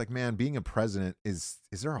it's just like, man, being a president is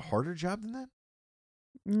there a harder job than that?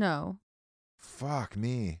 No. Fuck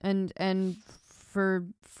me. And for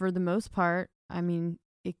the most part, I mean,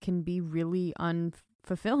 it can be really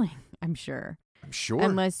unfulfilling, I'm sure.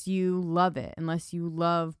 Unless you love it, unless you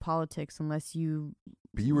love politics, unless you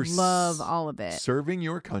love all of it. Serving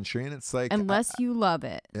your country, and it's like... Unless you love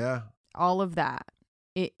it. Yeah. All of that.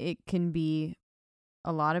 It can be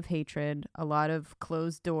a lot of hatred, a lot of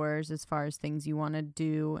closed doors as far as things you want to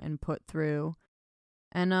do and put through.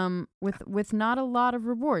 And with not a lot of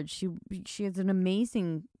rewards. She has an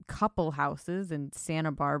amazing couple houses in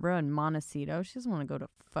Santa Barbara and Montecito. She doesn't want to go to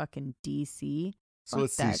fucking DC. So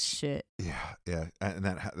let's that see. Shit. Yeah. And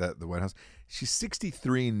that the White House. She's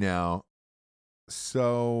 63 now.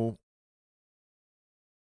 So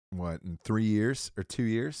what, in 3 years or 2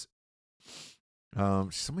 years?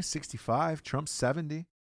 She's only 65. Trump's 70.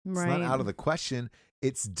 It's not out of the question.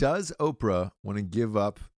 Does Oprah want to give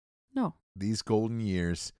up these golden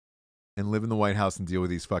years and live in the White House and deal with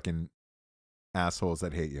these fucking assholes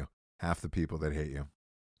that hate you? Half the people that hate you.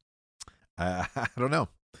 I don't know.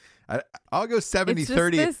 I'll go 70-30. It's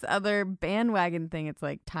just this other bandwagon thing. It's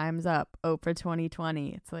like, time's up. Oprah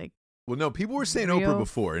 2020. It's like... Well, no, people were saying Oprah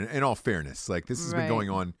before, in all fairness. Like, this has been going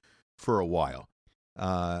on for a while.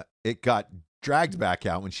 It got dragged back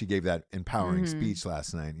out when she gave that empowering speech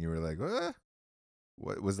last night. And you were like,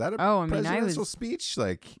 what was that? Presidential speech?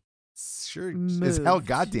 Like, sure as hell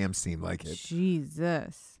goddamn seemed like it.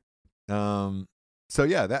 Jesus. So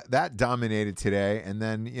yeah, that dominated today. And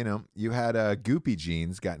then, you had Goopy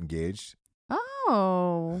Jeans got engaged.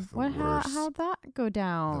 Oh, how'd that go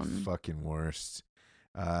down? The fucking worst.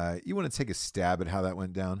 You want to take a stab at how that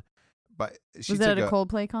went down? But was that at a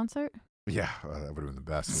Coldplay concert? Yeah, that would have been the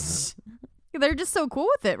best, wouldn't it? They're just so cool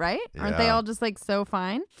with it, right? Yeah. Aren't they all just like so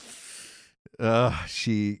fine?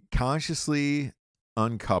 She consciously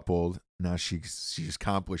uncoupled. Now she's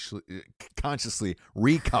consciously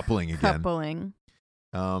recoupling again. Coupling.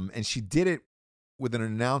 And she did it with an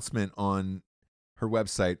announcement on her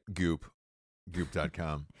website,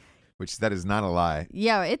 goop.com, which that is not a lie.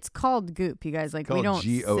 Yeah, it's called Goop, you guys. Like, we don't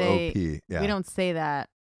Goop. Yeah. We don't say that.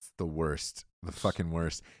 It's the worst, the fucking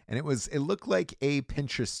worst. And it looked like a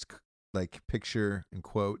Pinterest like picture and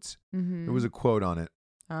quotes. Mm-hmm. There was a quote on it.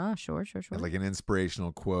 Oh, sure. Like an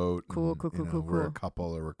inspirational quote. Cool. We're a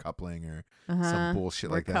couple, or we're coupling, or some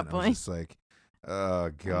bullshit like that. And I was just like, oh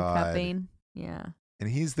God. Cupping. Yeah. And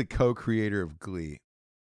he's the co-creator of Glee.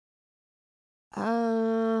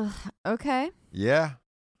 Okay. Yeah.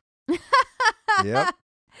 Yep.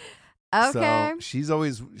 Okay. So she's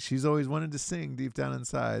always wanted to sing deep down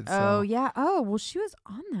inside. So. Oh yeah. Oh well, she was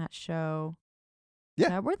on that show. Yeah.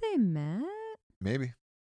 Is that where they met? Maybe.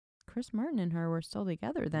 Chris Martin and her were still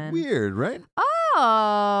together then. Weird, right?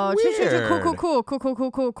 Oh, weird.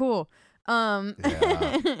 Cool.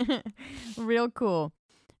 Yeah. Real cool.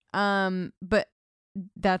 But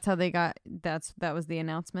that's how they got. That was the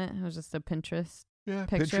announcement. It was just a Pinterest. Yeah,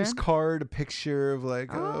 picture? Pinterest card, a picture of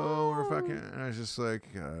like, we're fucking. And I was just like,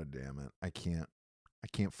 God damn it, I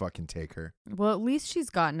can't fucking take her. Well, at least she's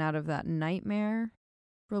gotten out of that nightmare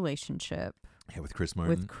relationship. Yeah, with Chris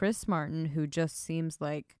Martin. Who just seems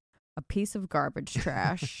like a piece of garbage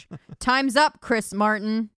trash. Time's up, Chris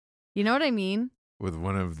Martin. You know what I mean? With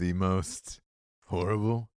one of the most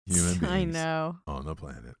horrible human beings I know. On the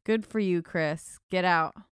planet. Good for you, Chris. Get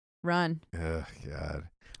out. Run. Oh, God.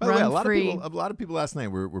 By the way, a lot of people last night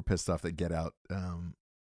were pissed off that Get Out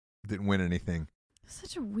didn't win anything.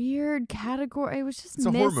 Such a weird category. It was just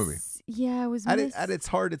a horror movie. Yeah, it was at its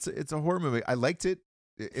heart. It's a horror movie. I liked it,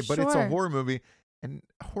 but it's a horror movie, and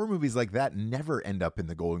horror movies like that never end up in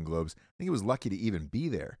the Golden Globes. I think it was lucky to even be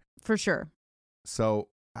there. For sure. So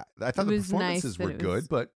I thought the performances were good,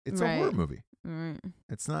 but it's a horror movie. Right.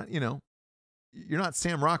 It's not, you're not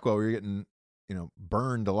Sam Rockwell where you're getting,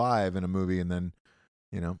 burned alive in a movie, and then,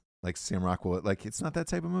 like Sam Rockwell, like it's not that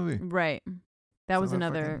type of movie. Right. That was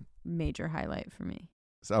another major highlight for me.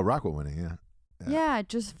 So Rockwell winning, yeah. It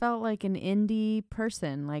just felt like an indie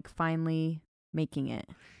person, like finally making it.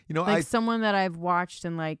 Like someone that I've watched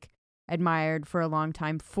and like admired for a long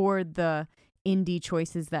time for the indie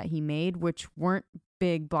choices that he made, which weren't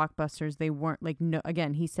big blockbusters. They weren't like,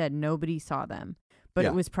 again, he said nobody saw them, but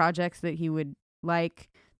it was projects that he would like,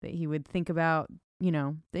 that he would think about,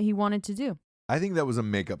 that he wanted to do. I think that was a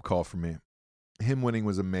makeup call for me. Him winning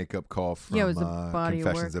was a makeup call from it was a body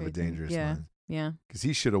Confessions of, of a Dangerous Mind. Mind. Yeah. Because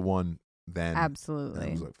he should have won then. Absolutely.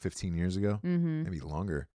 It was like 15 years ago, maybe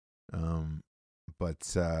longer.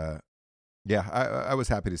 But yeah, I was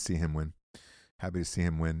happy to see him win.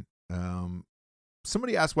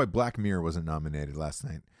 Somebody asked why Black Mirror wasn't nominated last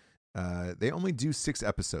night. They only do 6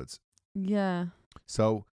 episodes. Yeah.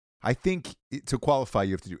 So I think to qualify,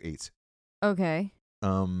 you have to do 8. Okay.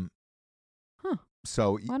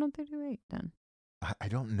 So why don't they do 8 then? I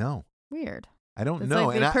don't know. Weird. I don't know.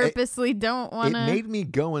 Like they purposely don't want to. It made me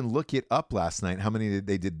go and look it up last night, how many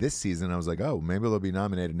they did this season. I was like, oh, maybe they'll be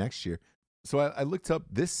nominated next year. So I looked up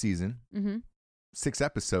this season, 6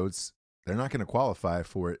 episodes. They're not going to qualify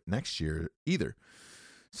for it next year either.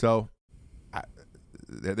 So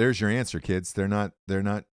there's your answer, kids. They're not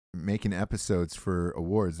making episodes for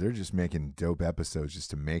awards. They're just making dope episodes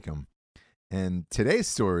just to make them. And today's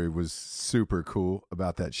story was super cool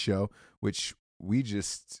about that show, which we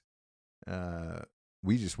just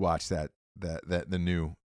watched that the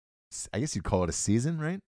new, I guess you'd call it a season,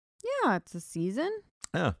 right? Yeah, it's a season.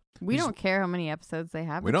 Yeah. We don't care how many episodes they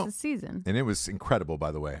have. It's a season. And it was incredible,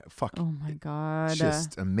 by the way. Oh my God.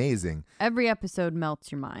 Just amazing. Every episode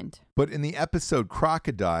melts your mind. But in the episode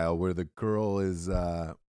Crocodile, where the girl is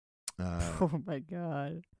oh my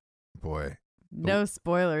God. Boy. No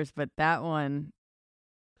spoilers, but that one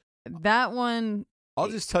I'll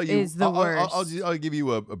just tell you is the worst. I'll give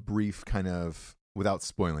you a brief kind of, without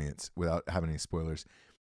spoiling it, without having any spoilers.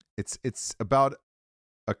 It's about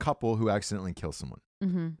a couple who accidentally kill someone.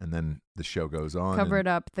 And then the show goes on. Cover it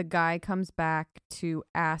up. The guy comes back to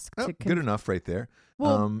ask to... good enough right there.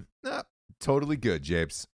 Well, totally good,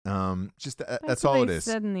 Japes. Just that's all it they is.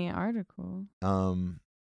 Said in the article.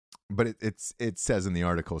 But it says in the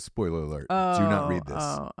article, spoiler alert, do not read this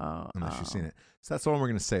unless you've seen it. So that's all we're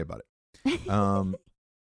going to say about it.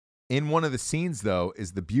 In one of the scenes, though,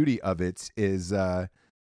 is the beauty of it is the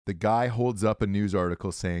guy holds up a news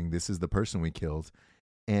article saying this is the person we killed,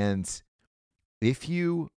 and if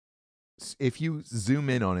you zoom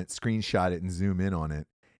in on it, screenshot it, and zoom in on it,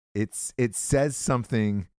 it says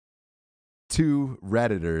something to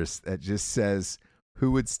Redditors that just says, "Who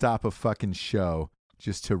would stop a fucking show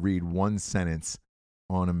just to read one sentence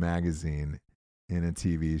on a magazine in a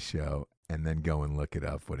TV show and then go and look it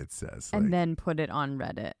up what it says." And then put it on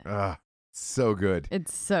Reddit. So good.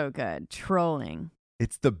 It's so good. Trolling.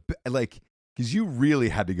 It's because you really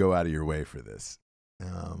had to go out of your way for this,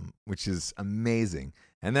 which is amazing.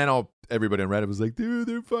 And then everybody on Reddit was like, dude,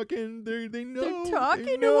 they know. They're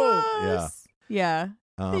talking to us. Yeah.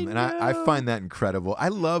 And I find that incredible. I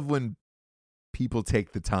love when people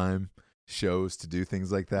take the time, shows, to do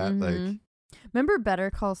things like that. Like, remember Better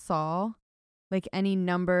Call Saul? Like any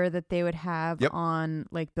number that they would have on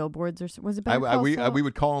like billboards, or was it Better Call Saul? We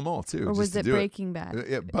would call them all too. Or was it Breaking Bad?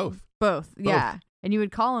 Yeah, both. Both. Yeah. And you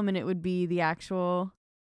would call them, and it would be the actual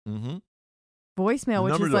voicemail,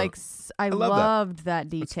 which is like I loved that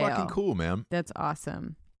detail. It's fucking cool, man. That's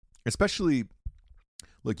awesome. Especially,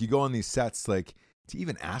 look, you go on these sets, like, to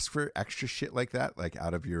even ask for extra shit like that, like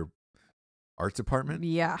out of your art department.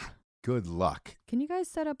 Yeah. Good luck. Can you guys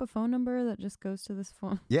set up a phone number that just goes to this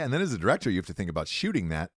phone? Yeah, and then as a director, you have to think about shooting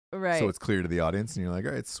that, right? So it's clear to the audience, and you're like,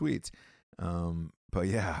 all right, sweet. But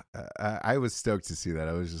yeah, I was stoked to see that.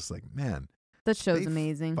 I was just like, man, that show's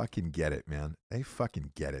amazing. Fucking get it, man. They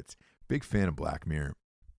fucking get it. Big fan of Black Mirror.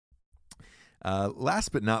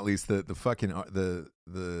 Last but not least, the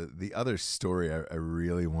other story I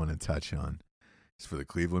really want to touch on is for the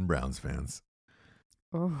Cleveland Browns fans.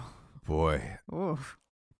 Oh boy. Oh.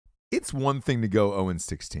 It's one thing to go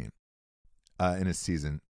 0-16 in a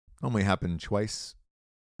season. Only happened twice,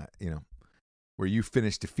 where you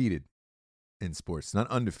finish defeated in sports. Not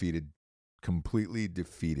undefeated, completely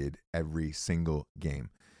defeated every single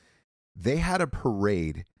game. They had a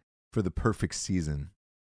parade for the perfect season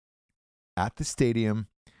at the stadium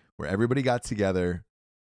where everybody got together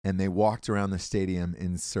and they walked around the stadium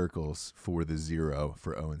in circles for the 0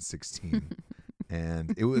 for 0-16.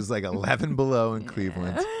 And it was like 11 below in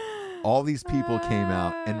Cleveland. All these people came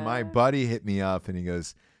out, and my buddy hit me up, and he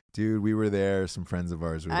goes, dude, we were there. Some friends of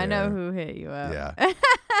ours were there. I know who hit you up. Yeah.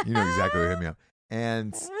 You know exactly who hit me up.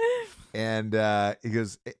 And he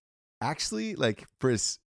goes, actually, like, for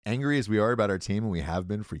as angry as we are about our team, and we have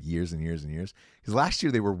been for years and years and years, because last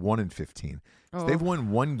year they were 1-15. So they've won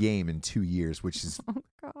one game in 2 years, which is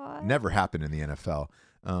never happened in the NFL.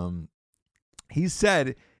 He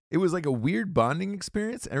said it was like a weird bonding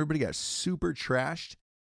experience. Everybody got super trashed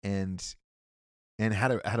and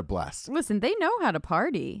had a blast. Listen, they know how to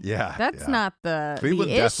party. Yeah. That's not the Cleveland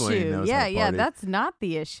definitely issue. knows how to party. That's not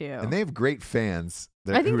the issue. And they have great fans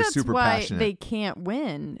I think who are that's super why passionate. they can't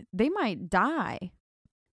win. They might die.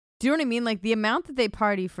 Do you know what I mean? Like the amount that they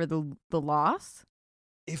party for the loss.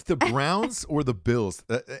 If the Browns or the Bills,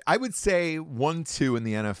 I would say 1-2 in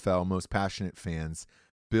the NFL, most passionate fans.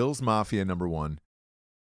 Bills Mafia, number 1.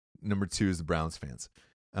 Number 2 is the Browns fans.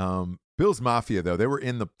 Bills Mafia, though, they were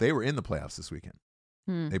in the playoffs this weekend.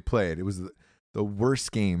 They played. It was the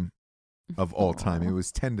worst game of all time. It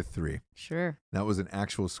was 10-3. Sure. That was an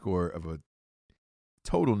actual score of a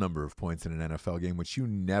total number of points in an NFL game, which you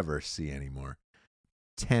never see anymore.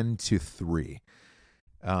 10-3.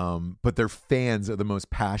 But their fans are the most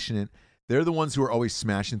passionate. They're the ones who are always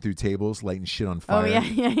smashing through tables, lighting shit on fire. Oh,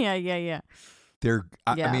 yeah. They're,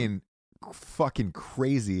 I mean, fucking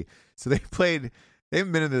crazy. So they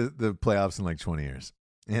haven't been in the playoffs in like 20 years.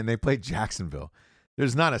 And they played Jacksonville.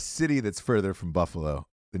 There's not a city that's further from Buffalo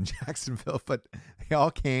than Jacksonville, but they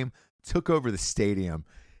all came, took over the stadium.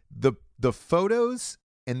 The photos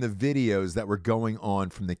and the videos that were going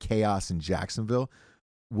on from the chaos in Jacksonville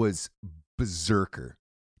was berserker.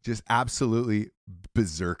 Just absolutely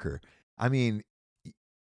berserker. I mean,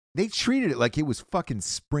 they treated it like it was fucking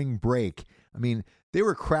spring break. I mean, they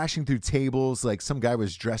were crashing through tables like some guy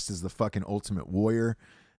was dressed as the fucking Ultimate Warrior.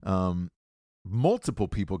 Multiple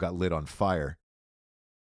people got lit on fire,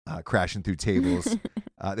 crashing through tables.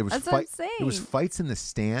 There was fights in the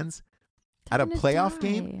stands. At a playoff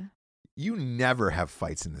game, you never have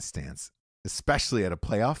fights in the stands, especially at a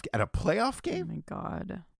playoff game. Oh my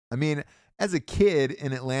God. I mean, as a kid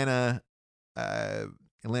in Atlanta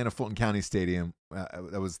Fulton County Stadium,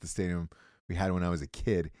 that was the stadium we had when I was a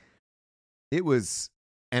kid. It was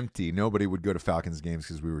empty. Nobody would go to Falcons games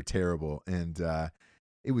because we were terrible. And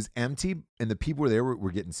it was empty, and the people there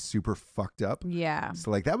were getting super fucked up. Yeah.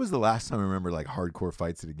 So, like, that was the last time I remember, like, hardcore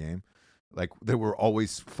fights at a game. Like, there were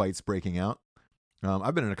always fights breaking out.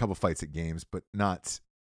 I've been in a couple fights at games, but not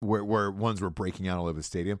where ones were breaking out all over the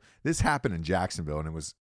stadium. This happened in Jacksonville, and it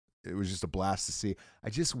was just a blast to see. I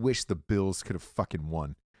just wish the Bills could have fucking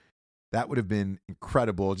won. That would have been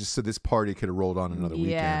incredible, just so this party could have rolled on another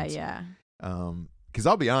weekend. Yeah. Because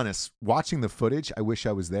I'll be honest, watching the footage, I wish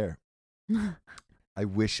I was there. I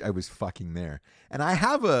wish I was fucking there. And I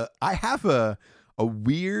have a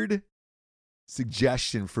weird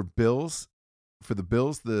suggestion for the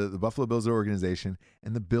Bills, the Buffalo Bills organization,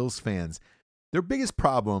 and the Bills fans. Their biggest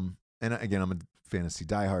problem, and again, I'm a fantasy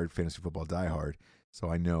football diehard, so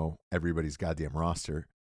I know everybody's goddamn roster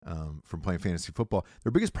from playing fantasy football.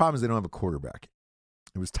 Their biggest problem is they don't have a quarterback.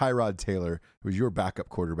 It was Tyrod Taylor, who was your backup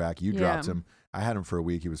quarterback. You dropped him. I had him for a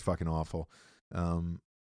week. He was fucking awful.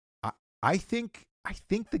 I think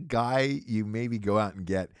the guy you maybe go out and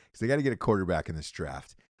get, because they got to get a quarterback in this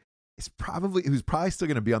draft, who's probably still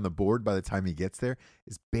going to be on the board by the time he gets there,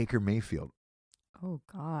 is Baker Mayfield. Oh,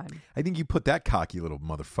 God. I think you put that cocky little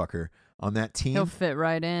motherfucker on that team. He'll fit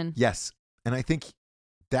right in. Yes. And I think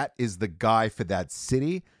that is the guy for that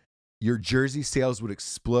city. Your jersey sales would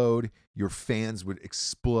explode. Your fans would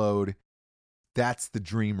explode. That's the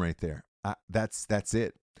dream right there. That's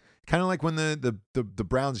it. Kind of like when the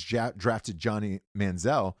Browns drafted Johnny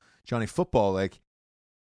Manziel, Johnny Football, like,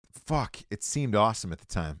 fuck, it seemed awesome at the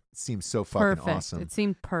time. It seemed so fucking awesome. It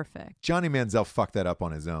seemed perfect. Johnny Manziel fucked that up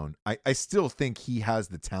on his own. I still think he has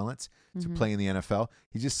the talent to play in the NFL.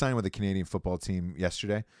 He just signed with the Canadian football team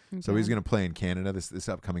yesterday. Okay. So he's going to play in Canada this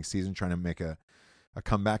upcoming season, trying to make a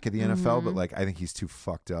comeback at the NFL. But, like, I think he's too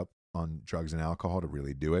fucked up on drugs and alcohol to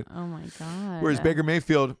really do it. Oh, my God. Whereas Baker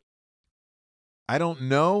Mayfield, I don't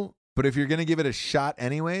know, but if you're going to give it a shot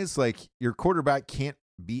anyways, like, your quarterback can't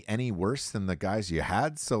be any worse than the guys you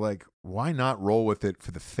had. So, like, why not roll with it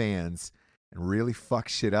for the fans and really fuck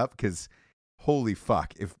shit up? Because holy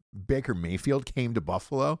fuck, if Baker Mayfield came to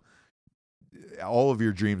Buffalo, all of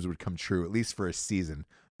your dreams would come true, at least for a season.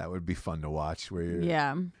 That would be fun to watch.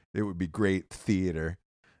 It would be great theater.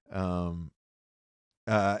 And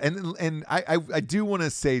I do want to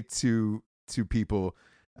say to people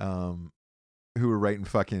who are writing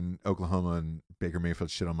fucking Oklahoma and Baker Mayfield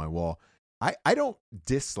shit on my wall, I don't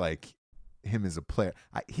dislike him as a player.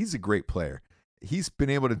 He's a great player. He's been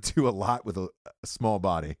able to do a lot with a small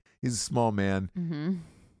body. He's a small man. Mm-hmm.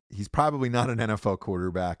 He's probably not an NFL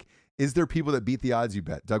quarterback. Is there people that beat the odds? You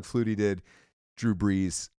bet. Doug Flutie did. Drew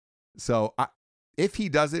Brees. So if he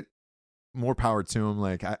does it, more power to him.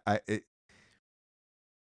 Like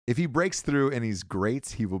if he breaks through and he's great,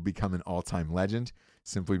 he will become an all-time legend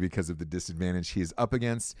simply because of the disadvantage he is up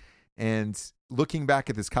against. And looking back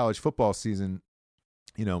at this college football season,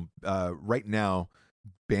 right now,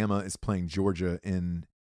 Bama is playing Georgia in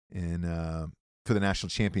for the national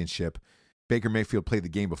championship. Baker Mayfield played the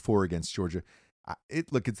game before against Georgia.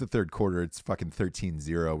 Look, it's the third quarter. It's fucking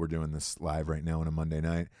 13-0. We're doing this live right now on a Monday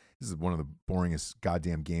night. This is one of the boringest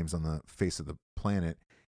goddamn games on the face of the planet.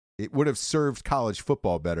 It would have served college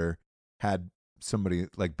football better had somebody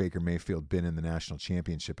like Baker Mayfield been in the national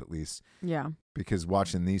championship at least. Yeah. Because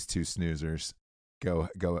watching these two snoozers go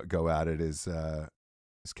at it is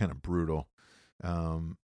kind of brutal.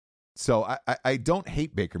 So I don't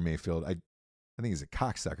hate Baker Mayfield. I think he's a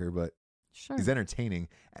cocksucker, but sure, he's entertaining.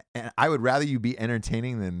 And I would rather you be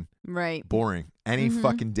entertaining than boring any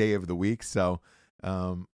fucking day of the week. So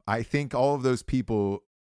I think all of those people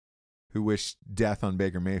who wish death on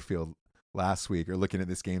Baker Mayfield last week are looking at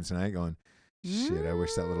this game tonight going, shit, I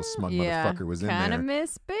wish that little smug motherfucker was in there. Kind of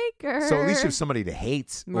miss Baker. So at least you have somebody to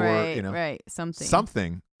hate or, right.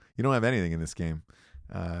 Something. You don't have anything in this game.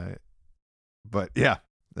 But yeah,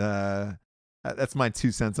 that's my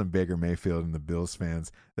 2 cents on Baker Mayfield and the Bills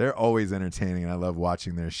fans. They're always entertaining, and I love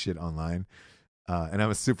watching their shit online. And I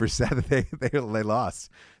was super sad that they lost.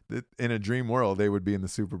 In a dream world, they would be in the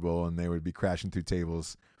Super Bowl and they would be crashing through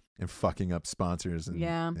tables and fucking up sponsors and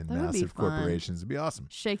massive corporations. It'd be awesome.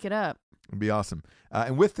 Shake it up. It'd be awesome.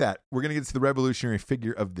 And with that, we're going to get to the revolutionary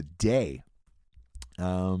figure of the day.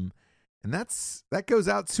 And that goes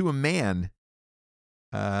out to a man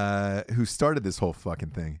who started this whole fucking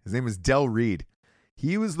thing. His name was Del Reed.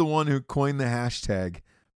 He was the one who coined the hashtag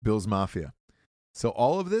Bills Mafia. So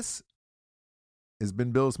all of this has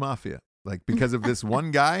been Bills Mafia. Like, because of this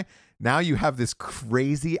one guy, now you have this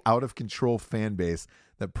crazy out of control fan base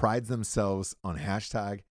that prides themselves on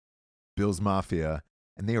hashtag Bills Mafia,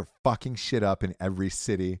 and they are fucking shit up in every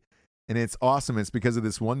city. And it's awesome. It's because of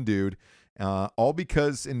this one dude. All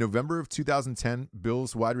because in November of 2010,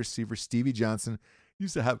 Bills wide receiver Stevie Johnson I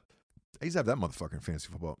used to have that motherfucker in fantasy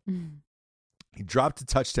football. He dropped a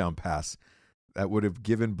touchdown pass that would have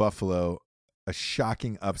given Buffalo a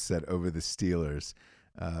shocking upset over the Steelers.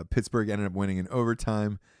 Pittsburgh ended up winning in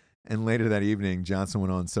overtime. And later that evening, Johnson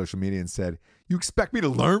went on social media and said, "You expect me to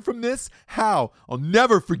learn from this? How? I'll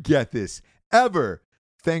never forget this, ever.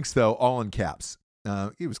 Thanks, though," all in caps.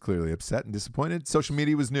 He was clearly upset and disappointed. Social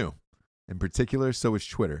media was new. In particular, so was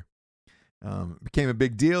Twitter. It became a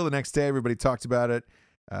big deal. The next day, everybody talked about it.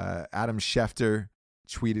 Adam Schefter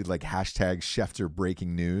tweeted like hashtag Schefter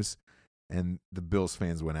breaking news. And the Bills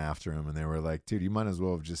fans went after him. And they were like, dude, you might as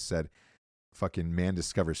well have just said, fucking man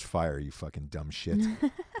discovers fire, you fucking dumb shit.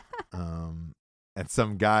 And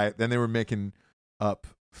some guy, then they were making up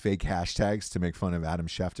fake hashtags to make fun of Adam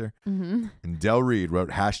Schefter. And Del Reed wrote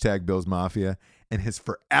hashtag Bills Mafia and has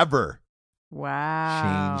forever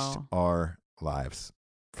changed our lives.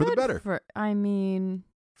 For the better. For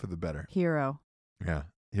the better. Hero. Yeah,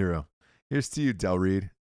 hero. Here's to you, Del Reed.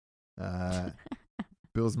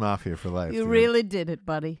 Bills Mafia for life. You really did it,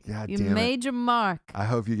 buddy. God you damn made your mark. I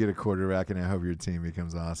hope you get a quarterback, and I hope your team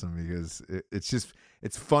becomes awesome because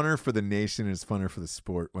it's funner for the nation and it's funner for the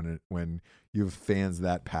sport when you have fans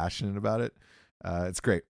that passionate about it. It's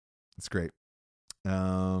great. It's great.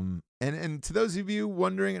 And to those of you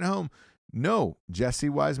wondering at home, no, Jesse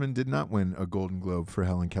Wiseman did not win a Golden Globe for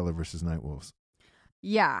Helen Keller versus Nightwolves.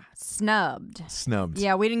 Yeah, snubbed.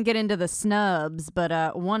 Yeah, we didn't get into the snubs,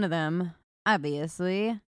 but one of them,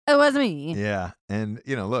 obviously, it was me. Yeah, and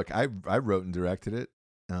look, I wrote and directed it.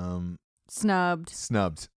 Snubbed.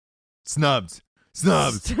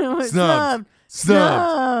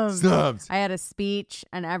 I had a speech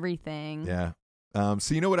and everything. Yeah.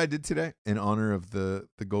 So you know what I did today in honor of the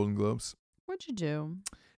Golden Globes? What'd you do?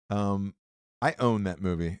 I own that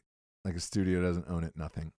movie. Like a studio doesn't own it,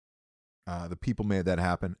 nothing. The people made that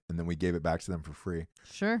happen, and then we gave it back to them for free.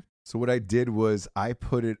 Sure. So what I did was I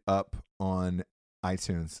put it up on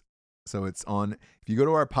iTunes. So it's on, if you go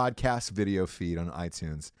to our podcast video feed on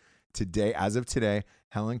iTunes, today, as of today,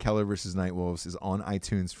 Helen Keller versus Nightwolves is on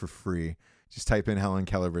iTunes for free. Just type in Helen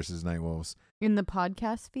Keller versus Nightwolves. In the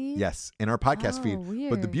podcast feed? Yes, in our podcast feed.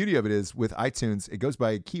 Weird. But the beauty of it is with iTunes, it goes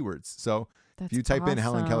by keywords. So if you type in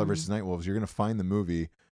Helen Keller versus Nightwolves, you're going to find the movie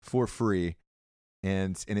for free.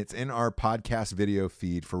 And it's in our podcast video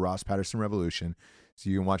feed for Ross Patterson Revolution.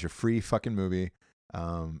 So you can watch a free fucking movie.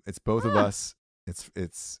 It's both of us.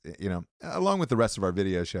 It's along with the rest of our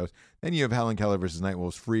video shows. Then you have Helen Keller versus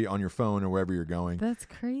Nightwolves free on your phone or wherever you're going. That's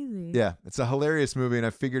crazy. Yeah, it's a hilarious movie, and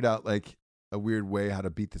I figured out like a weird way how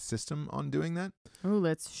to beat the system on doing that. Oh,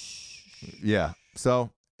 let's Yeah.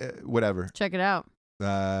 So whatever. Check it out.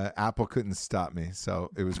 Apple couldn't stop me,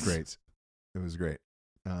 so it was great. It was great.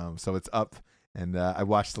 So it's up, and I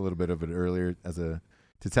watched a little bit of it earlier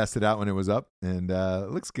to test it out when it was up, and it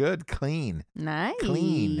looks good, clean, nice,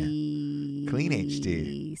 clean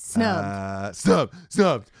HD. Snubbed.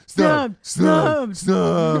 Snubbed.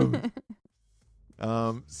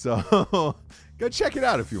 So go check it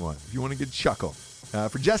out if you want. If you want a good chuckle.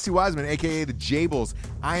 For Jesse Wiseman, a.k.a. the Jables,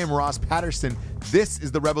 I am Ross Patterson. This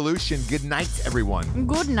is The Revolution. Good night, everyone.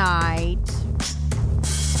 Good night.